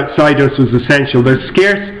towards outsiders was essential. There's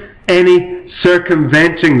scarce any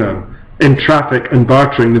circumventing them in traffic and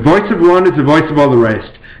bartering. The voice of one is the voice of all the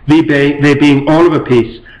rest, they being all of a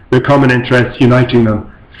piece, their common interests uniting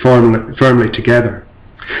them firmly together.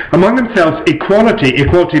 Among themselves, equality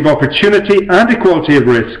of opportunity and equality of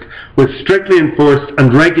risk was strictly enforced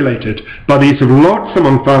and regulated by the use of lots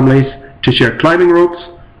among families to share climbing ropes,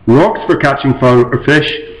 rocks for catching fowl or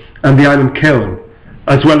fish, and the island kiln,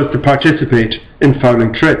 as well as to participate in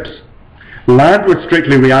fowling trips. Land was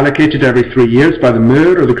strictly reallocated every 3 years by the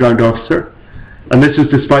Moor or the ground officer, and this is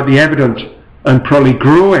despite the evident and probably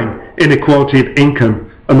growing inequality of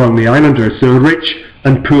income among the islanders, so rich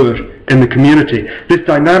and poor in the community. This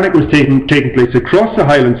dynamic was taking place across the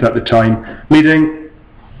Highlands at the time, leading,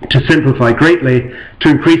 to simplify greatly, to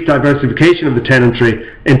increased diversification of the tenantry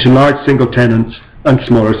into large single tenants and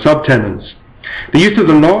smaller subtenants. The use of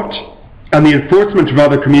the lot and the enforcement of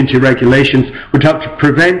other community regulations would help to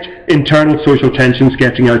prevent internal social tensions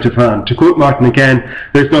getting out of hand. To quote Martin again,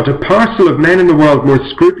 "There's not a parcel of men in the world more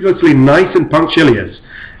scrupulously nice and punctilious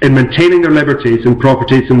in maintaining their liberties and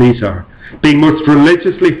properties than these are, being most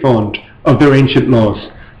religiously fond of their ancient laws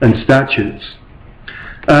and statutes."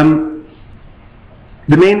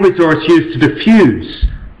 The main resource used to diffuse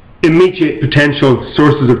immediate potential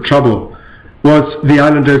sources of trouble was the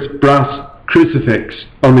islanders' brass crucifix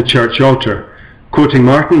on the church altar. Quoting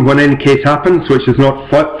Martin, "When any case happens which does not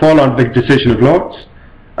fall under the decision of lots,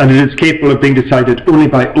 and it is capable of being decided only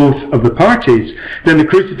by oath of the parties, then the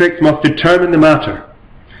crucifix must determine the matter.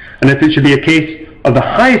 And if it should be a case of the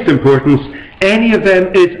highest importance, any of them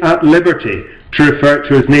is at liberty to refer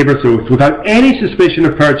to his neighbour's oath without any suspicion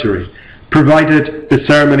of perjury, provided the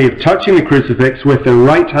ceremony of touching the crucifix with the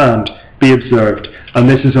right hand be observed, and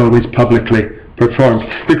this is always publicly performed."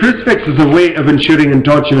 The crucifix is a way of ensuring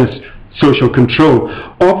endogenous social control.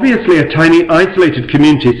 Obviously, a tiny isolated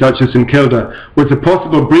community such as in Kilda was a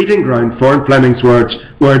possible breeding ground for, in Fleming's words,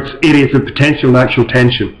 areas of potential natural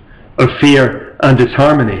tension of fear and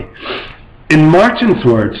disharmony. In Martin's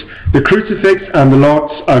words, the crucifix and the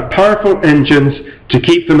lots are powerful engines to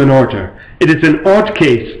keep them in order. It is an odd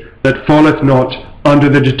case that falleth not under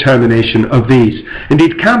the determination of these.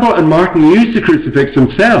 Indeed, Campbell and Martin used the crucifix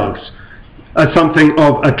themselves as something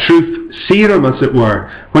of a truth serum, as it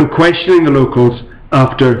were, when questioning the locals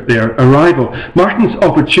after their arrival. Martin's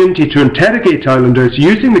opportunity to interrogate islanders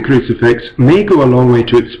using the crucifix may go a long way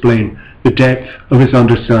to explain the depth of his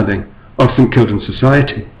understanding of St Kildan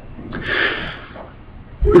society.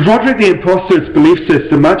 Roderick the Impostor's belief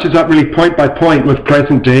system matches up really point by point with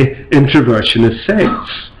present-day introversionist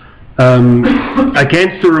sects.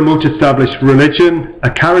 Against a remote established religion, a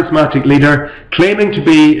charismatic leader claiming to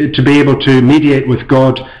be able to mediate with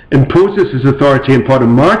God imposes his authority upon a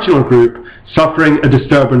marginal group suffering a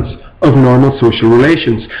disturbance of normal social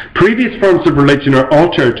relations. Previous forms of religion are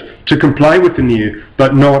altered to comply with the new,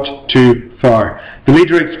 but not too far. The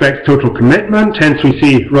leader expects total commitment, hence we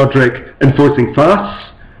see Roderick enforcing fasts,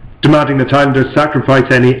 demanding that islanders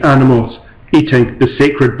sacrifice any animals eating the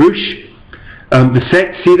sacred bush. The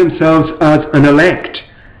sects see themselves as an elect,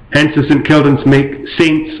 hence the St Kildans make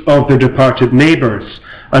saints of their departed neighbours,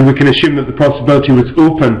 and we can assume that the possibility was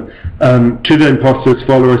open to the impostor's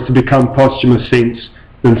followers to become posthumous saints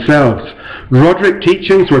themselves. Roderick's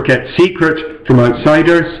teachings were kept secret from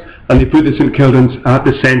outsiders, and they put the St Kildans at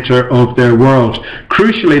the centre of their world.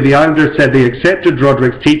 Crucially, the islanders said they accepted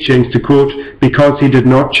Roderick's teachings, to quote, because he did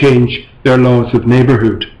not change their laws of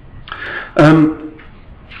neighbourhood.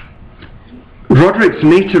 Roderick's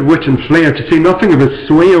native wit and flair, to say nothing of his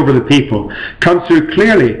sway over the people, comes through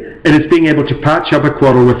clearly in his being able to patch up a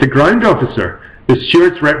quarrel with the ground officer, the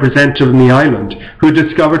steward's representative in the island, who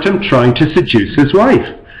discovered him trying to seduce his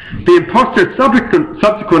wife. The impostor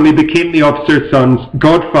subsequently became the officer's son's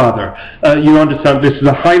godfather. You understand this is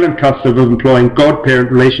a Highland custom of employing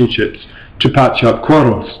godparent relationships to patch up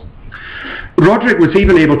quarrels. Roderick was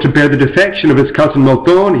even able to bear the defection of his cousin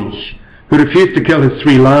Muldooney, who refused to kill his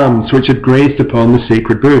 3 lambs which had grazed upon the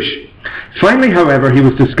sacred bush. Finally, however, he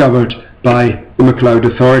was discovered by the MacLeod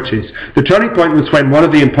authorities. The turning point was when one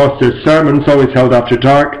of the impostor's sermons, always held after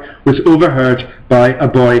dark, was overheard by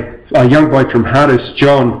a young boy from Harris,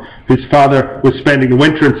 John, whose father was spending the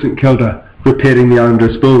winter in St Kilda repairing the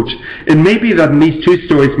islanders' boat. It may be that in these 2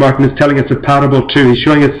 stories Martin is telling us a parable too. He's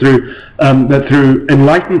showing us that through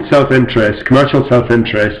enlightened self-interest, commercial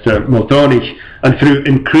self-interest, Muldooney, and through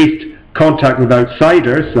increased contact with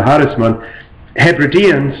outsiders, the Harrisman,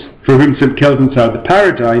 Hebrideans, for whom St Kildans are the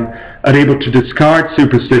paradigm, are able to discard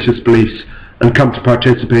superstitious beliefs and come to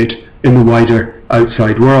participate in the wider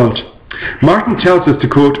outside world. Martin tells us to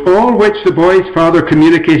quote, all which the boy's father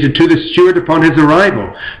communicated to the steward upon his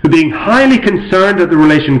arrival, who being highly concerned at the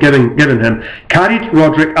relation given him, carried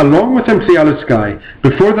Roderick along with him to the Isle of Skye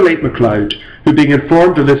before the late MacLeod, who being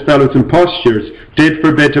informed of this fellow's impostures, did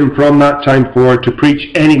forbid him from that time forward to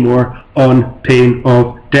preach any more on pain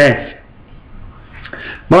of death.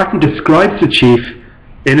 Martin describes the chief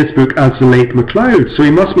in his book as the late MacLeod, so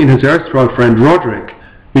he must mean his erstwhile friend Roderick,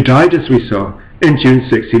 who died, as we saw, in June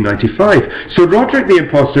 1695. So Roderick the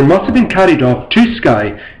impostor must have been carried off to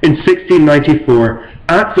Skye in 1694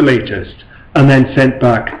 at the latest, and then sent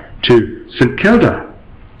back to St Kilda.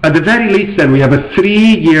 At the very least then, we have a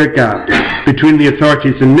 3-year gap between the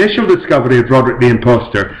authorities' initial discovery of Roderick the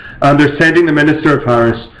impostor and their sending the Minister of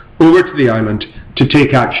Harris over to the island to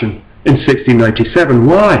take action in 1697.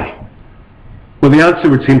 Why? Well, the answer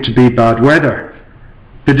would seem to be bad weather.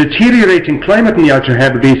 The deteriorating climate in the Outer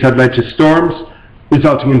Hebrides had led to storms,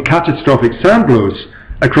 resulting in catastrophic sand blows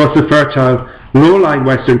across the fertile, low-lying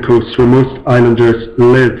western coasts where most islanders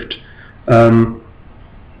lived.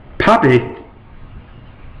 Pabby,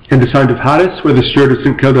 in the Sound of Harris, where the steward of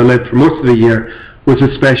St Kilda lived for most of the year, was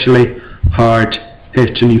especially hard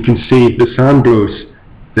hit, and you can see the sand blows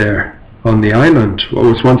there on the island. What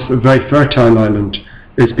was once a very fertile island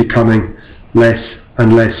is becoming less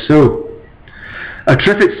and less so. A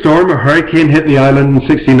terrific storm or hurricane hit the island in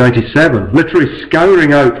 1697, literally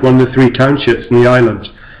scouring out one of the 3 townships in the island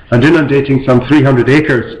and inundating some 300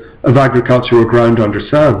 acres of agricultural ground under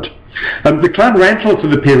sand. The clan rentals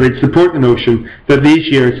of the period support the notion that these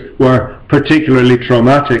years were particularly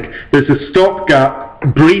traumatic. There's a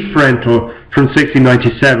stopgap brief rental from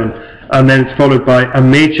 1697, and then it's followed by a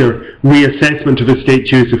major reassessment of estate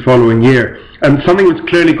dues the following year. And something was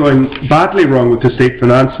clearly going badly wrong with the state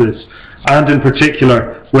finances, and in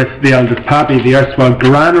particular with the Island of Pabby, the erstwhile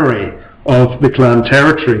granary of the clan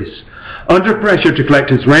territories. Under pressure to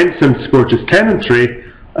collect his rents and support his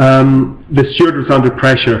tenantry, the steward was under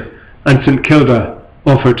pressure, and St Kilda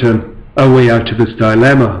offered him a way out of his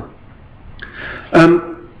dilemma.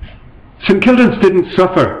 St Kildans didn't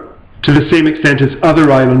suffer to the same extent as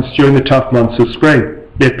other islands during the tough months of spring.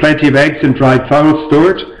 They had plenty of eggs and dried fowl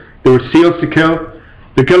stored, there were seals to kill,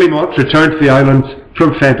 the guillemots returned to the islands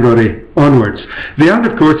from February onwards. The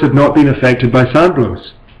island, of course, had not been affected by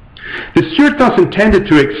sandblows. The Steward thus intended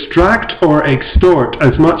to extract or extort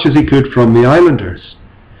as much as he could from the islanders.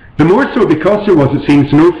 The more so because there was, it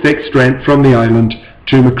seems, no fixed rent from the island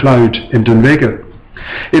to MacLeod in Dunvegan.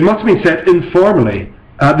 It must have been set informally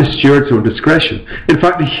at the Steward's own discretion. In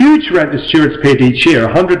fact, the huge rent the Stewards paid each year,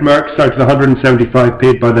 100 merks out of the 175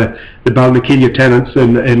 paid by the Balnakelia tenants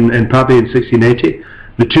in Pabby in 1680,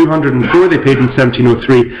 the 204 they paid in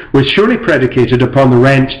 1703, was surely predicated upon the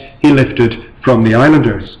rent he lifted from the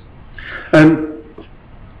islanders.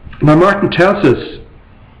 Now Martin tells us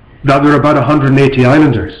that there are about 180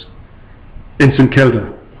 islanders in St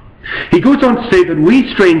Kilda. He goes on to say that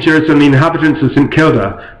we strangers and the inhabitants of St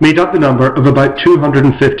Kilda made up the number of about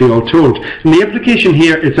 250 all told. And the implication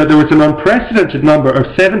here is that there was an unprecedented number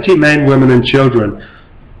of 70 men, women and children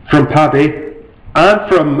from Pabby and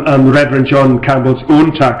from Reverend John Campbell's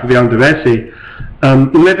own tract of the Island of Essie,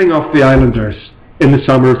 living off the islanders in the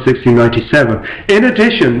summer of 1697. In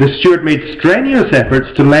addition, the Steward made strenuous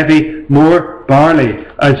efforts to levy more barley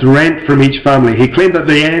as rent from each family. He claimed that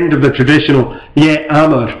the end of the traditional ye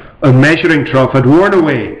amor, a measuring trough, had worn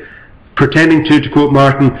away, pretending to quote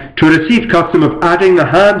Martin, to a received custom of adding the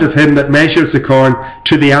hand of him that measures the corn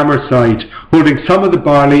to the amor side, holding some of the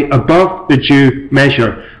barley above the due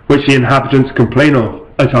measure, which the inhabitants complain of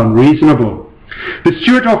as unreasonable. The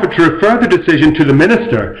Steward offered to refer the decision to the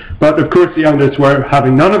minister, but of course the islanders were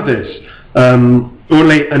having none of this.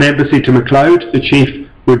 Only an embassy to MacLeod, the chief,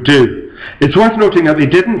 would do. It's worth noting that they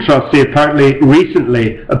didn't trust the apparently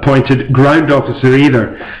recently appointed ground officer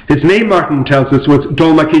either. His name, Martin tells us, was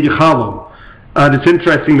Dolmakillichalom, and it's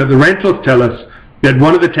interesting that the rentals tell us that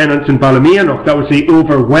one of the tenants in Ballymena, that was the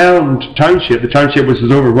overwhelmed township, the township which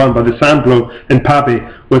was overrun by the sandblow in Pabby,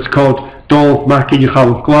 was called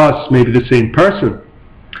Dolmakillichalom Glas, maybe the same person.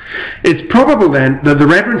 It's probable then that the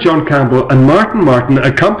Reverend John Campbell and Martin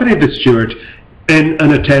accompanied the Steward in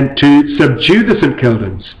an attempt to subdue the St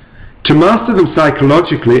Kildans, to master them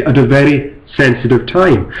psychologically at a very sensitive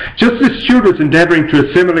time. Just as Stewart was endeavouring to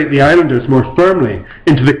assimilate the islanders more firmly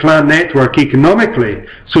into the clan network economically,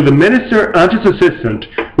 so the minister and his assistant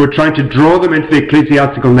were trying to draw them into the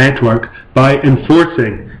ecclesiastical network by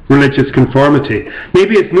enforcing religious conformity.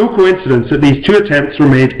 Maybe it's no coincidence that these two attempts were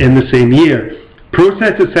made in the same year.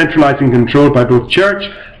 Process of centralising control by both church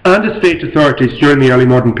and estate authorities during the early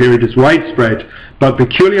modern period is widespread, but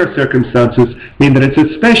peculiar circumstances mean that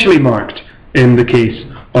it's especially marked in the case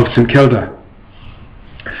of St Kilda.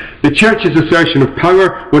 The church's assertion of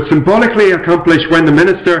power was symbolically accomplished when the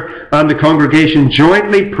minister and the congregation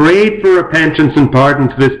jointly prayed for repentance and pardon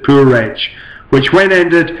to this poor wretch, which when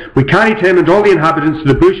ended, we carried him and all the inhabitants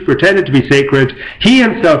to the bush pretended to be sacred, he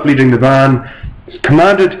himself leading the van,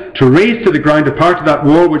 commanded to raise to the ground a part of that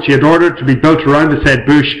wall which he had ordered to be built around the said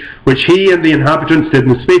bush, which he and the inhabitants did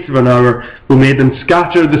in the space of an hour, who made them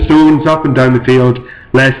scatter the stones up and down the field,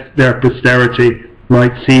 lest their posterity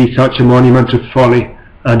might see such a monument of folly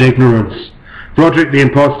and ignorance. Roderick the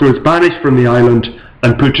impostor was banished from the island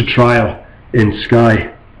and put to trial in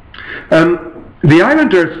Skye. The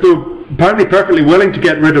islanders, though apparently perfectly willing to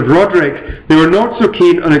get rid of Roderick, they were not so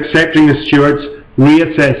keen on accepting the Stewards'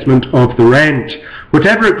 reassessment of the rent.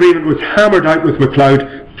 Whatever agreement was hammered out with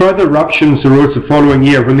MacLeod, further ruptions arose the following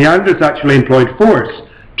year when the islanders actually employed force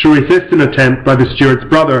to resist an attempt by the Steward's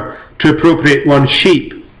brother to appropriate one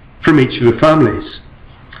sheep from each of the families.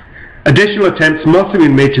 Additional attempts must have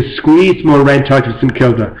been made to squeeze more rent out of St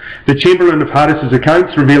Kilda. The Chamberlain of Harris's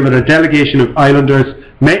accounts reveal that a delegation of islanders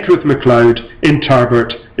met with MacLeod in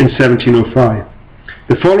Tarbert in 1705.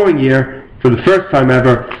 The following year, for the first time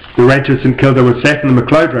ever, the rent of St Kilda was set in the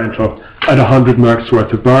MacLeod rental at 100 merks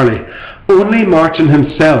worth of barley. Only Martin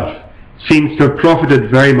himself seems to have profited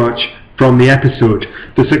very much from the episode.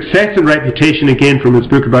 The success and reputation he gained from his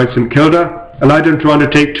book about St Kilda allowed him to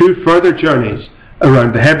undertake 2 further journeys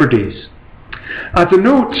around the Hebrides. As a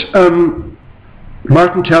note,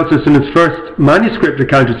 Martin tells us in his first manuscript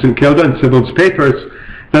account of St Kilda in Sybil's papers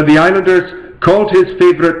that the islanders called his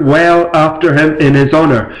favourite well after him in his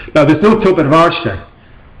honour. Now there's no Tober Varsha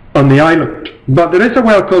on the island, but there is a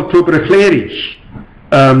well called Tober Clerich,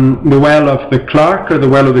 the well of the clerk or the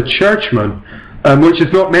well of the churchman, which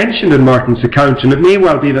is not mentioned in Martin's account, and it may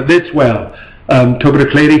well be that this well, Tober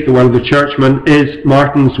Clerich, the well of the churchman, is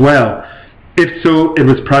Martin's well. If so, it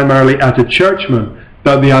was primarily as a churchman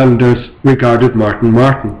that the islanders regarded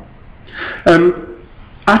Martin.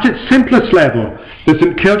 At its simplest level, The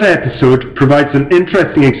St Kilda episode provides an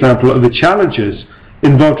interesting example of the challenges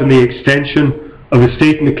involved in the extension of a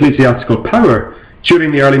state and ecclesiastical power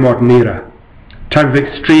during the early modern era, a time of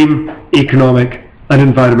extreme economic and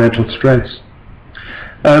environmental stress.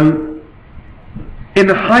 In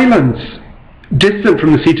the Highlands, distant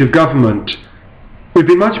from the seat of government, we've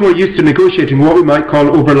been much more used to negotiating what we might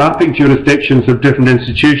call overlapping jurisdictions of different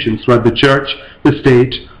institutions, like the church, the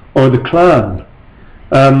state, or the clan.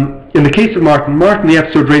 In the case of Martin, the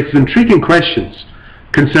episode raises intriguing questions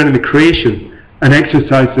concerning the creation and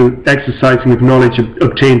exercising of knowledge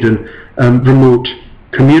obtained in remote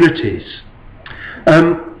communities.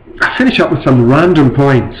 I'll finish up with some random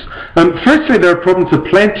points. Firstly, there are problems of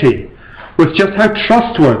plenty with just how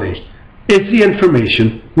trustworthy is the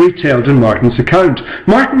information retailed in Martin's account.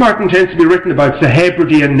 Martin tends to be written about as a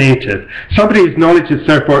Hebridean native, somebody whose knowledge is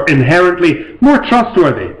therefore inherently more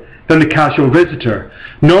trustworthy than the casual visitor.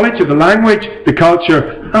 Knowledge of the language, the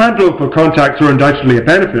culture, and local contacts are undoubtedly a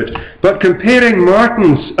benefit, but comparing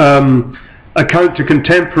Martin's account to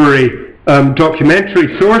contemporary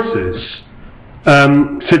documentary sources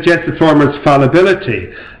suggests the former's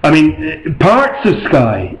fallibility. I mean, parts of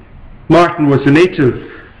Skye, Martin was a native,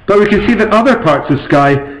 but we can see that other parts of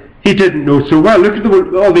Skye he didn't know so well. Look at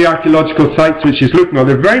all the archaeological sites which he's looking at.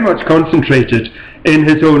 They're very much concentrated in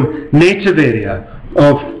his own native area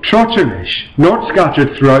of Trotternish, not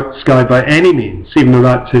scattered throughout Skye by any means, even though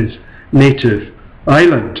that's his native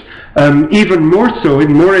island. Even more so,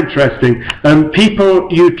 even more interesting, people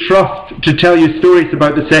you trust to tell you stories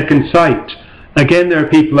about the second site. Again, there are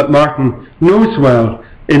people that Martin knows well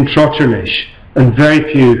in Trotternish, and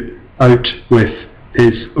very few out with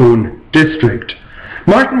his own district.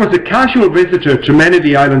 Martin was a casual visitor to many of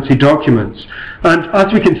the islands he documents, and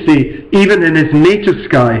as we can see, even in his native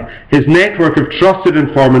Skye, his network of trusted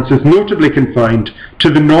informants is notably confined to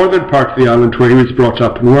the northern part of the island where he was brought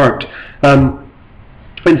up and worked.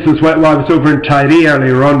 For instance, while I was over in Tiree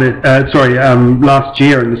earlier on, last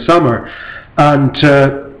year in the summer,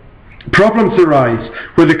 and problems arise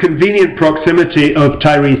where the convenient proximity of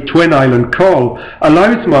Tiree's twin island Col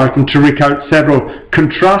allows Martin to recount several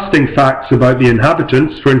contrasting facts about the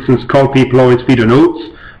inhabitants. For instance, Col people always feed on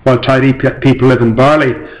oats, while Tiree people live in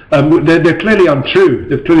barley. They're clearly untrue.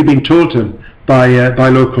 They've clearly been told him by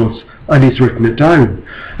locals, and he's written it down.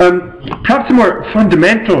 Perhaps a more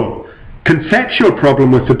fundamental conceptual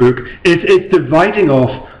problem with the book is its dividing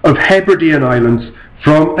off of Hebridean islands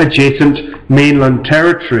from adjacent mainland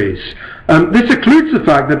territories. This includes the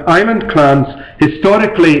fact that island clans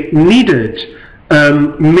historically needed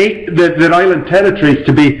their island territories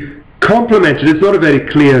to be complemented. It's not a very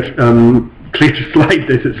clear slide,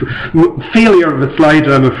 this. It's failure of a slide,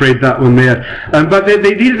 I'm afraid, that one there. But they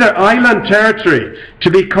needed their island territory to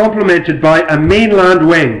be complemented by a mainland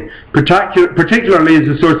wing, particularly as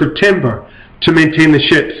a source of timber to maintain the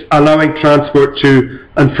ships, allowing transport to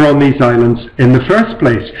and from these islands in the first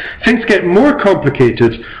place. Things get more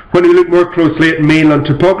complicated when we look more closely at mainland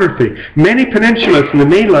topography. Many peninsulas in the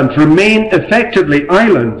mainland remain effectively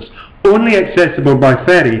islands, only accessible by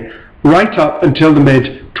ferry, right up until the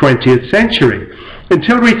mid-20th century.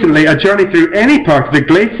 Until recently, a journey through any part of the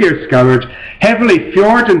glacier-scoured, heavily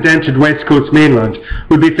fjord-indented west coast mainland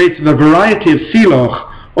would be faced with a variety of sea loch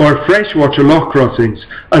or freshwater loch crossings,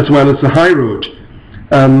 as well as the high road.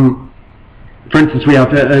 For instance, we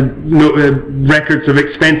have records of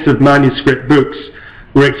expensive manuscript books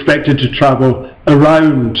were expected to travel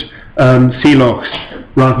around sea lochs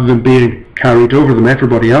rather than being carried over them.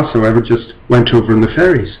 Everybody else, however, just went over in the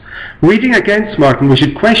ferries. Reading against Martin, we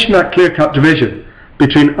should question that clear-cut division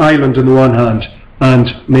between island on the one hand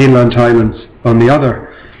and mainland islands on the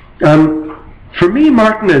other. For me,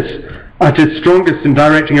 Martin is at his strongest in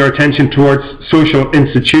directing our attention towards social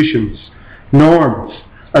institutions, norms,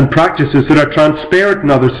 and practices that are transparent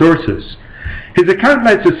in other sources. His account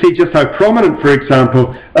lets us see just how prominent, for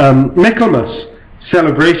example, Michaelmas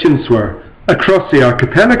celebrations were across the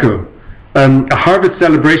archipelago. A harvest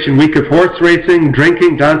celebration week of horse racing,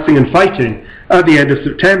 drinking, dancing and fighting at the end of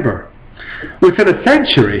September. Within a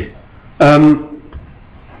century,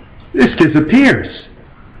 this disappears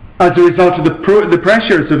as a result of the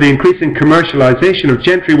pressures of the increasing commercialisation of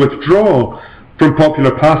gentry withdrawal from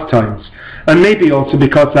popular pastimes, and maybe also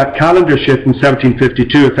because that calendar shift in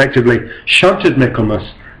 1752 effectively shunted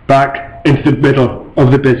Michaelmas back into the middle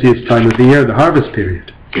of the busiest time of the year, the harvest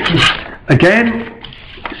period. Again,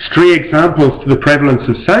 stray examples to the prevalence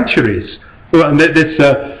of sanctuaries. Well, and this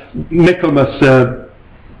Michaelmas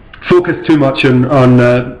focus too much on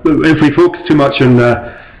if we focus too much on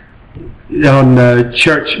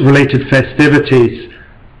church-related festivities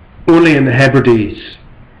only in the Hebrides,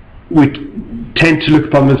 we tend to look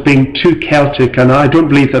upon them as being too Celtic, and I don't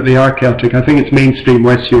believe that they are Celtic. I think it's mainstream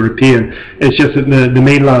West European. It's just that the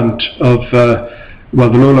mainland of, the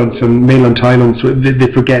lowlands and mainland Highlands,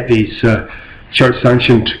 they forget these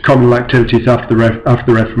church-sanctioned communal activities after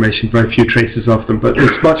the Reformation. Very few traces of them, but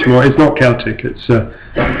it's much more. It's not Celtic.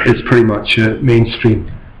 It's pretty much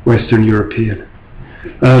mainstream Western European.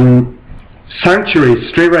 Sanctuaries,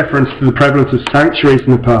 stray reference to the prevalence of sanctuaries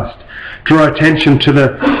in the past, draw attention to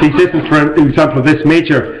the existence, for example, of this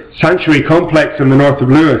major sanctuary complex in the north of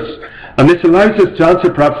Lewis. And this allows us to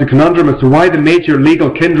answer perhaps the conundrum as to why the major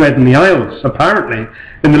legal kindred in the Isles, apparently,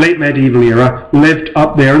 in the late medieval era, lived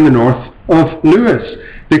up there in the north of Lewis.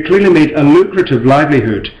 They clearly made a lucrative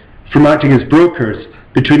livelihood from acting as brokers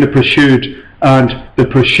between the pursued and the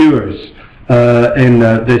pursuers in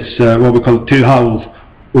this, what we call Tulhalv,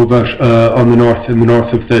 over in the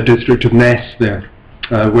north of the district of Ness there,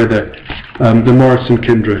 where the Morrison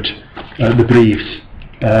kindred, the Breves,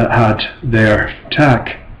 had their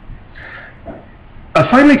tack. A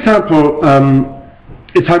final example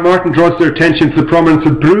is how Martin draws their attention to the prominence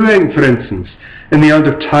of brewing, for instance, in the island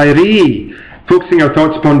of Tiree, focusing our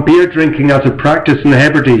thoughts upon beer drinking as a practice in the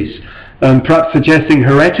Hebrides, and perhaps suggesting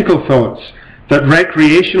heretical thoughts that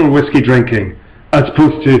recreational whisky drinking, as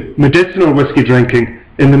opposed to medicinal whisky drinking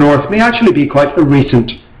in the north, may actually be quite a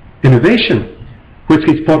recent innovation.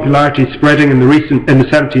 Whisky's popularity spreading in the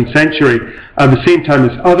 17th century at the same time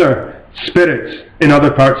as other spirits in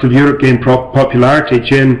other parts of Europe gained popularity,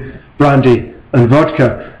 gin, brandy and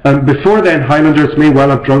vodka. Before then, Highlanders may well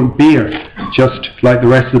have drunk beer, just like the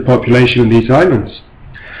rest of the population in these islands.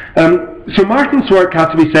 So Martin's work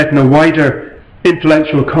had to be set in a wider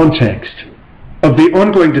intellectual context of the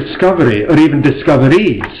ongoing discovery, or even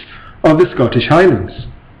discoveries, of the Scottish Highlands.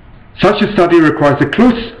 Such a study requires a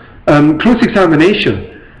close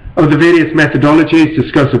examination of the various methodologies,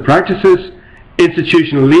 discursive practices,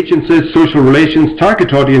 institutional allegiances, social relations,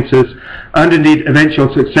 target audiences, and indeed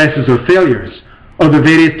eventual successes or failures of the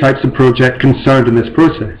various types of project concerned in this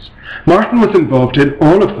process. Martin was involved in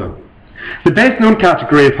all of them. The best known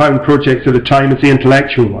category of Highland projects at the time is the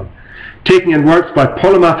intellectual one, taking in works by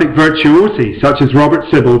polymathic virtuosi such as Robert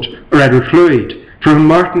Sibbald or Edward Llwyd, for whom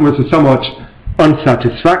Martin was a somewhat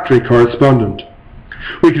unsatisfactory correspondent.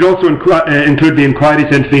 We could also include the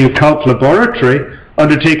inquiries into the occult laboratory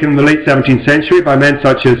undertaken in the late 17th century by men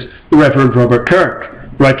such as the Reverend Robert Kirk,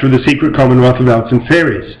 writer of the Secret Commonwealth of Elves and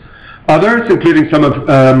Fairies. Others, including some of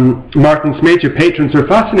Martin's major patrons, are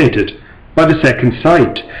fascinated by the second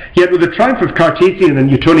sight. Yet with the triumph of Cartesian and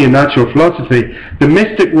Newtonian natural philosophy, the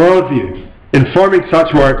mystic worldview informing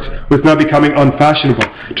such works was now becoming unfashionable.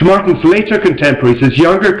 To Martin's later contemporaries, his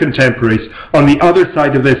younger contemporaries, on the other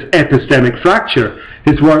side of this epistemic fracture,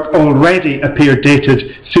 his work already appeared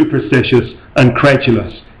dated, superstitious and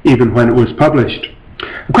credulous, even when it was published.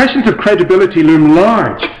 Questions of credibility loom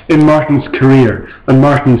large in Martin's career and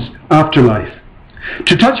Martin's afterlife.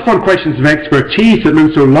 To touch upon questions of expertise that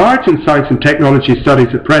loom so large in science and technology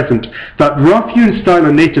studies at present that rough-hewn style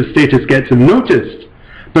and native status gets him noticed,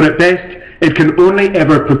 but at best it can only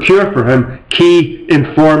ever procure for him key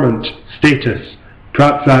informant status,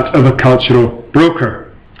 perhaps that of a cultural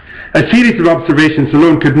broker. A series of observations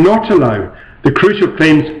alone could not allow the crucial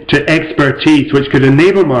claims to expertise which could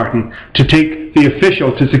enable Martin to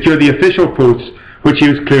secure the official posts which he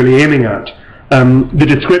was clearly aiming at. The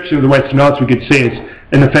description of the Western Isles, we could say, is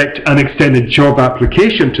in effect an extended job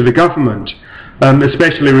application to the government,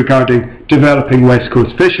 especially regarding developing West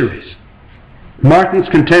Coast fisheries. Martin's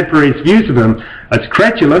contemporaries' views of him as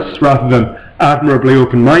credulous rather than admirably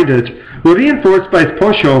open-minded were reinforced by his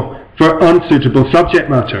penchant for unsuitable subject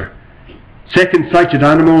matter. Second-sighted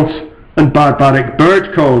animals and barbaric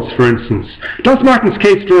bird calls, for instance. Does Martin's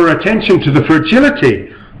case draw attention to the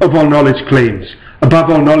fragility of all knowledge claims, above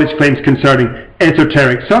all knowledge claims concerning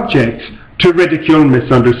esoteric subjects, to ridicule and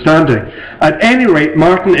misunderstanding? At any rate,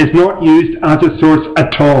 Martin is not used as a source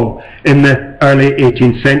at all in the early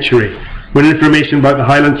 18th century, when information about the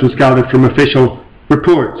Highlands was gathered from official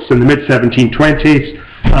reports in the mid-1720s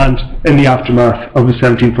and in the aftermath of the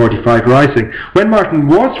 1745 Rising. When Martin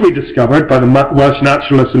was rediscovered by the Welsh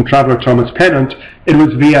naturalist and traveller Thomas Pennant, it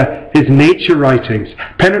was via his nature writings.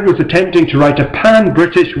 Pennant was attempting to write a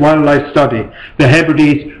pan-British wildlife study. The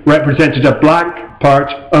Hebrides represented a blank part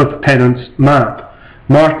of Pennant's map.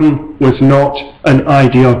 Martin was not an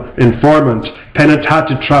ideal informant. Pennant had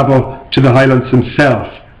to travel to the Highlands himself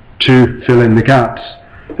to fill in the gaps.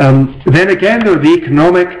 Then again, there were the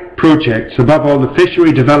economic projects, above all the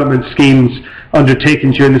fishery development schemes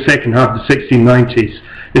undertaken during the second half of the 1690s,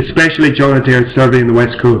 especially John Adair's survey in the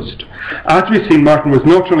West Coast. As we've seen, Martin was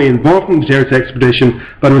not only involved in the Dares expedition,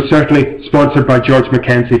 but was certainly sponsored by George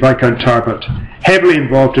Mackenzie, Viscount Tarbot, heavily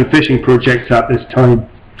involved in fishing projects at this time.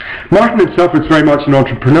 Martin himself was very much an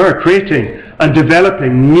entrepreneur, creating and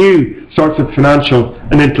developing new sorts of financial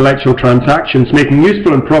and intellectual transactions, making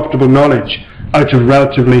useful and profitable knowledge out of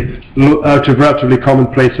relatively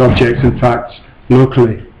commonplace objects and facts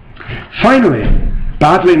locally. Finally,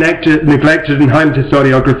 badly neglected in Highland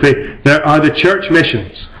historiography, there are the church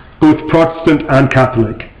missions, both Protestant and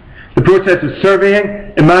Catholic. The process of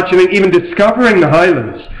surveying, imagining, even discovering the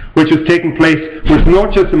Highlands, which was taking place, was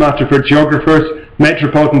not just a matter for geographers,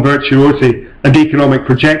 metropolitan virtuosi and economic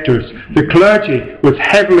projectors. The clergy was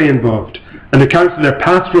heavily involved, and accounts of their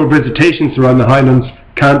pastoral visitations around the Highlands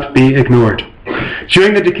can't be ignored.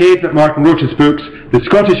 During the decade that Martin wrote his books, the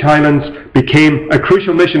Scottish Highlands became a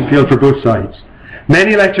crucial mission field for both sides.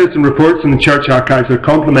 Many letters and reports in the church archives are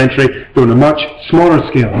complementary, though on a much smaller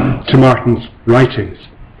scale, to Martin's writings.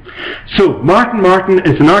 So, Martin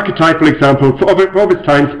is an archetypal example of his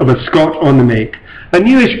times of a Scot on the make. A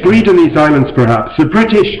newish breed in these islands perhaps, a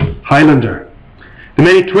British Highlander. The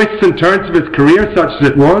many twists and turns of his career, such as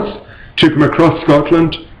it was, took him across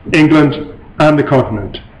Scotland, England and the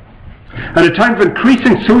continent. At a time of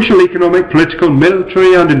increasing social, economic, political,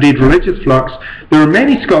 military and indeed religious flux, there were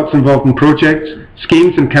many Scots involved in projects,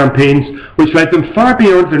 schemes and campaigns which led them far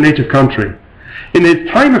beyond their native country. In his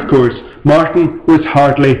time, of course, Martin was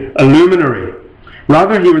hardly a luminary.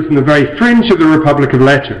 Rather, he was in the very fringe of the Republic of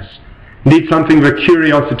Letters, indeed something of a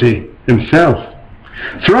curiosity himself.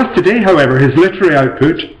 For us today, however, his literary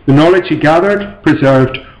output, the knowledge he gathered,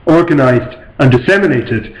 preserved, organised and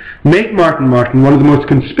disseminated, make Martin one of the most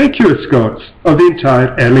conspicuous Scots of the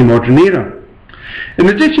entire early modern era. In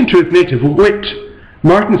addition to his native wit,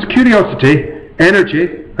 Martin's curiosity,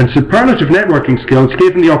 energy and superlative networking skills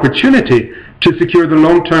gave him the opportunity to secure the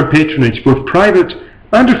long-term patronage, both private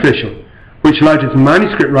and official, which allowed his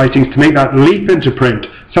manuscript writings to make that leap into print,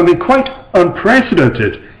 something quite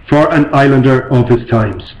unprecedented for an islander of his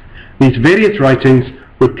times. These various writings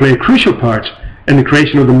would play a crucial part in the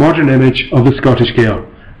creation of the modern image of the Scottish Gael,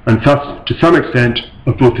 and thus, to some extent,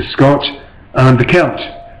 of both the Scot and the Celt.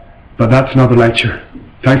 But that's another lecture.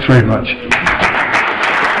 Thanks very much.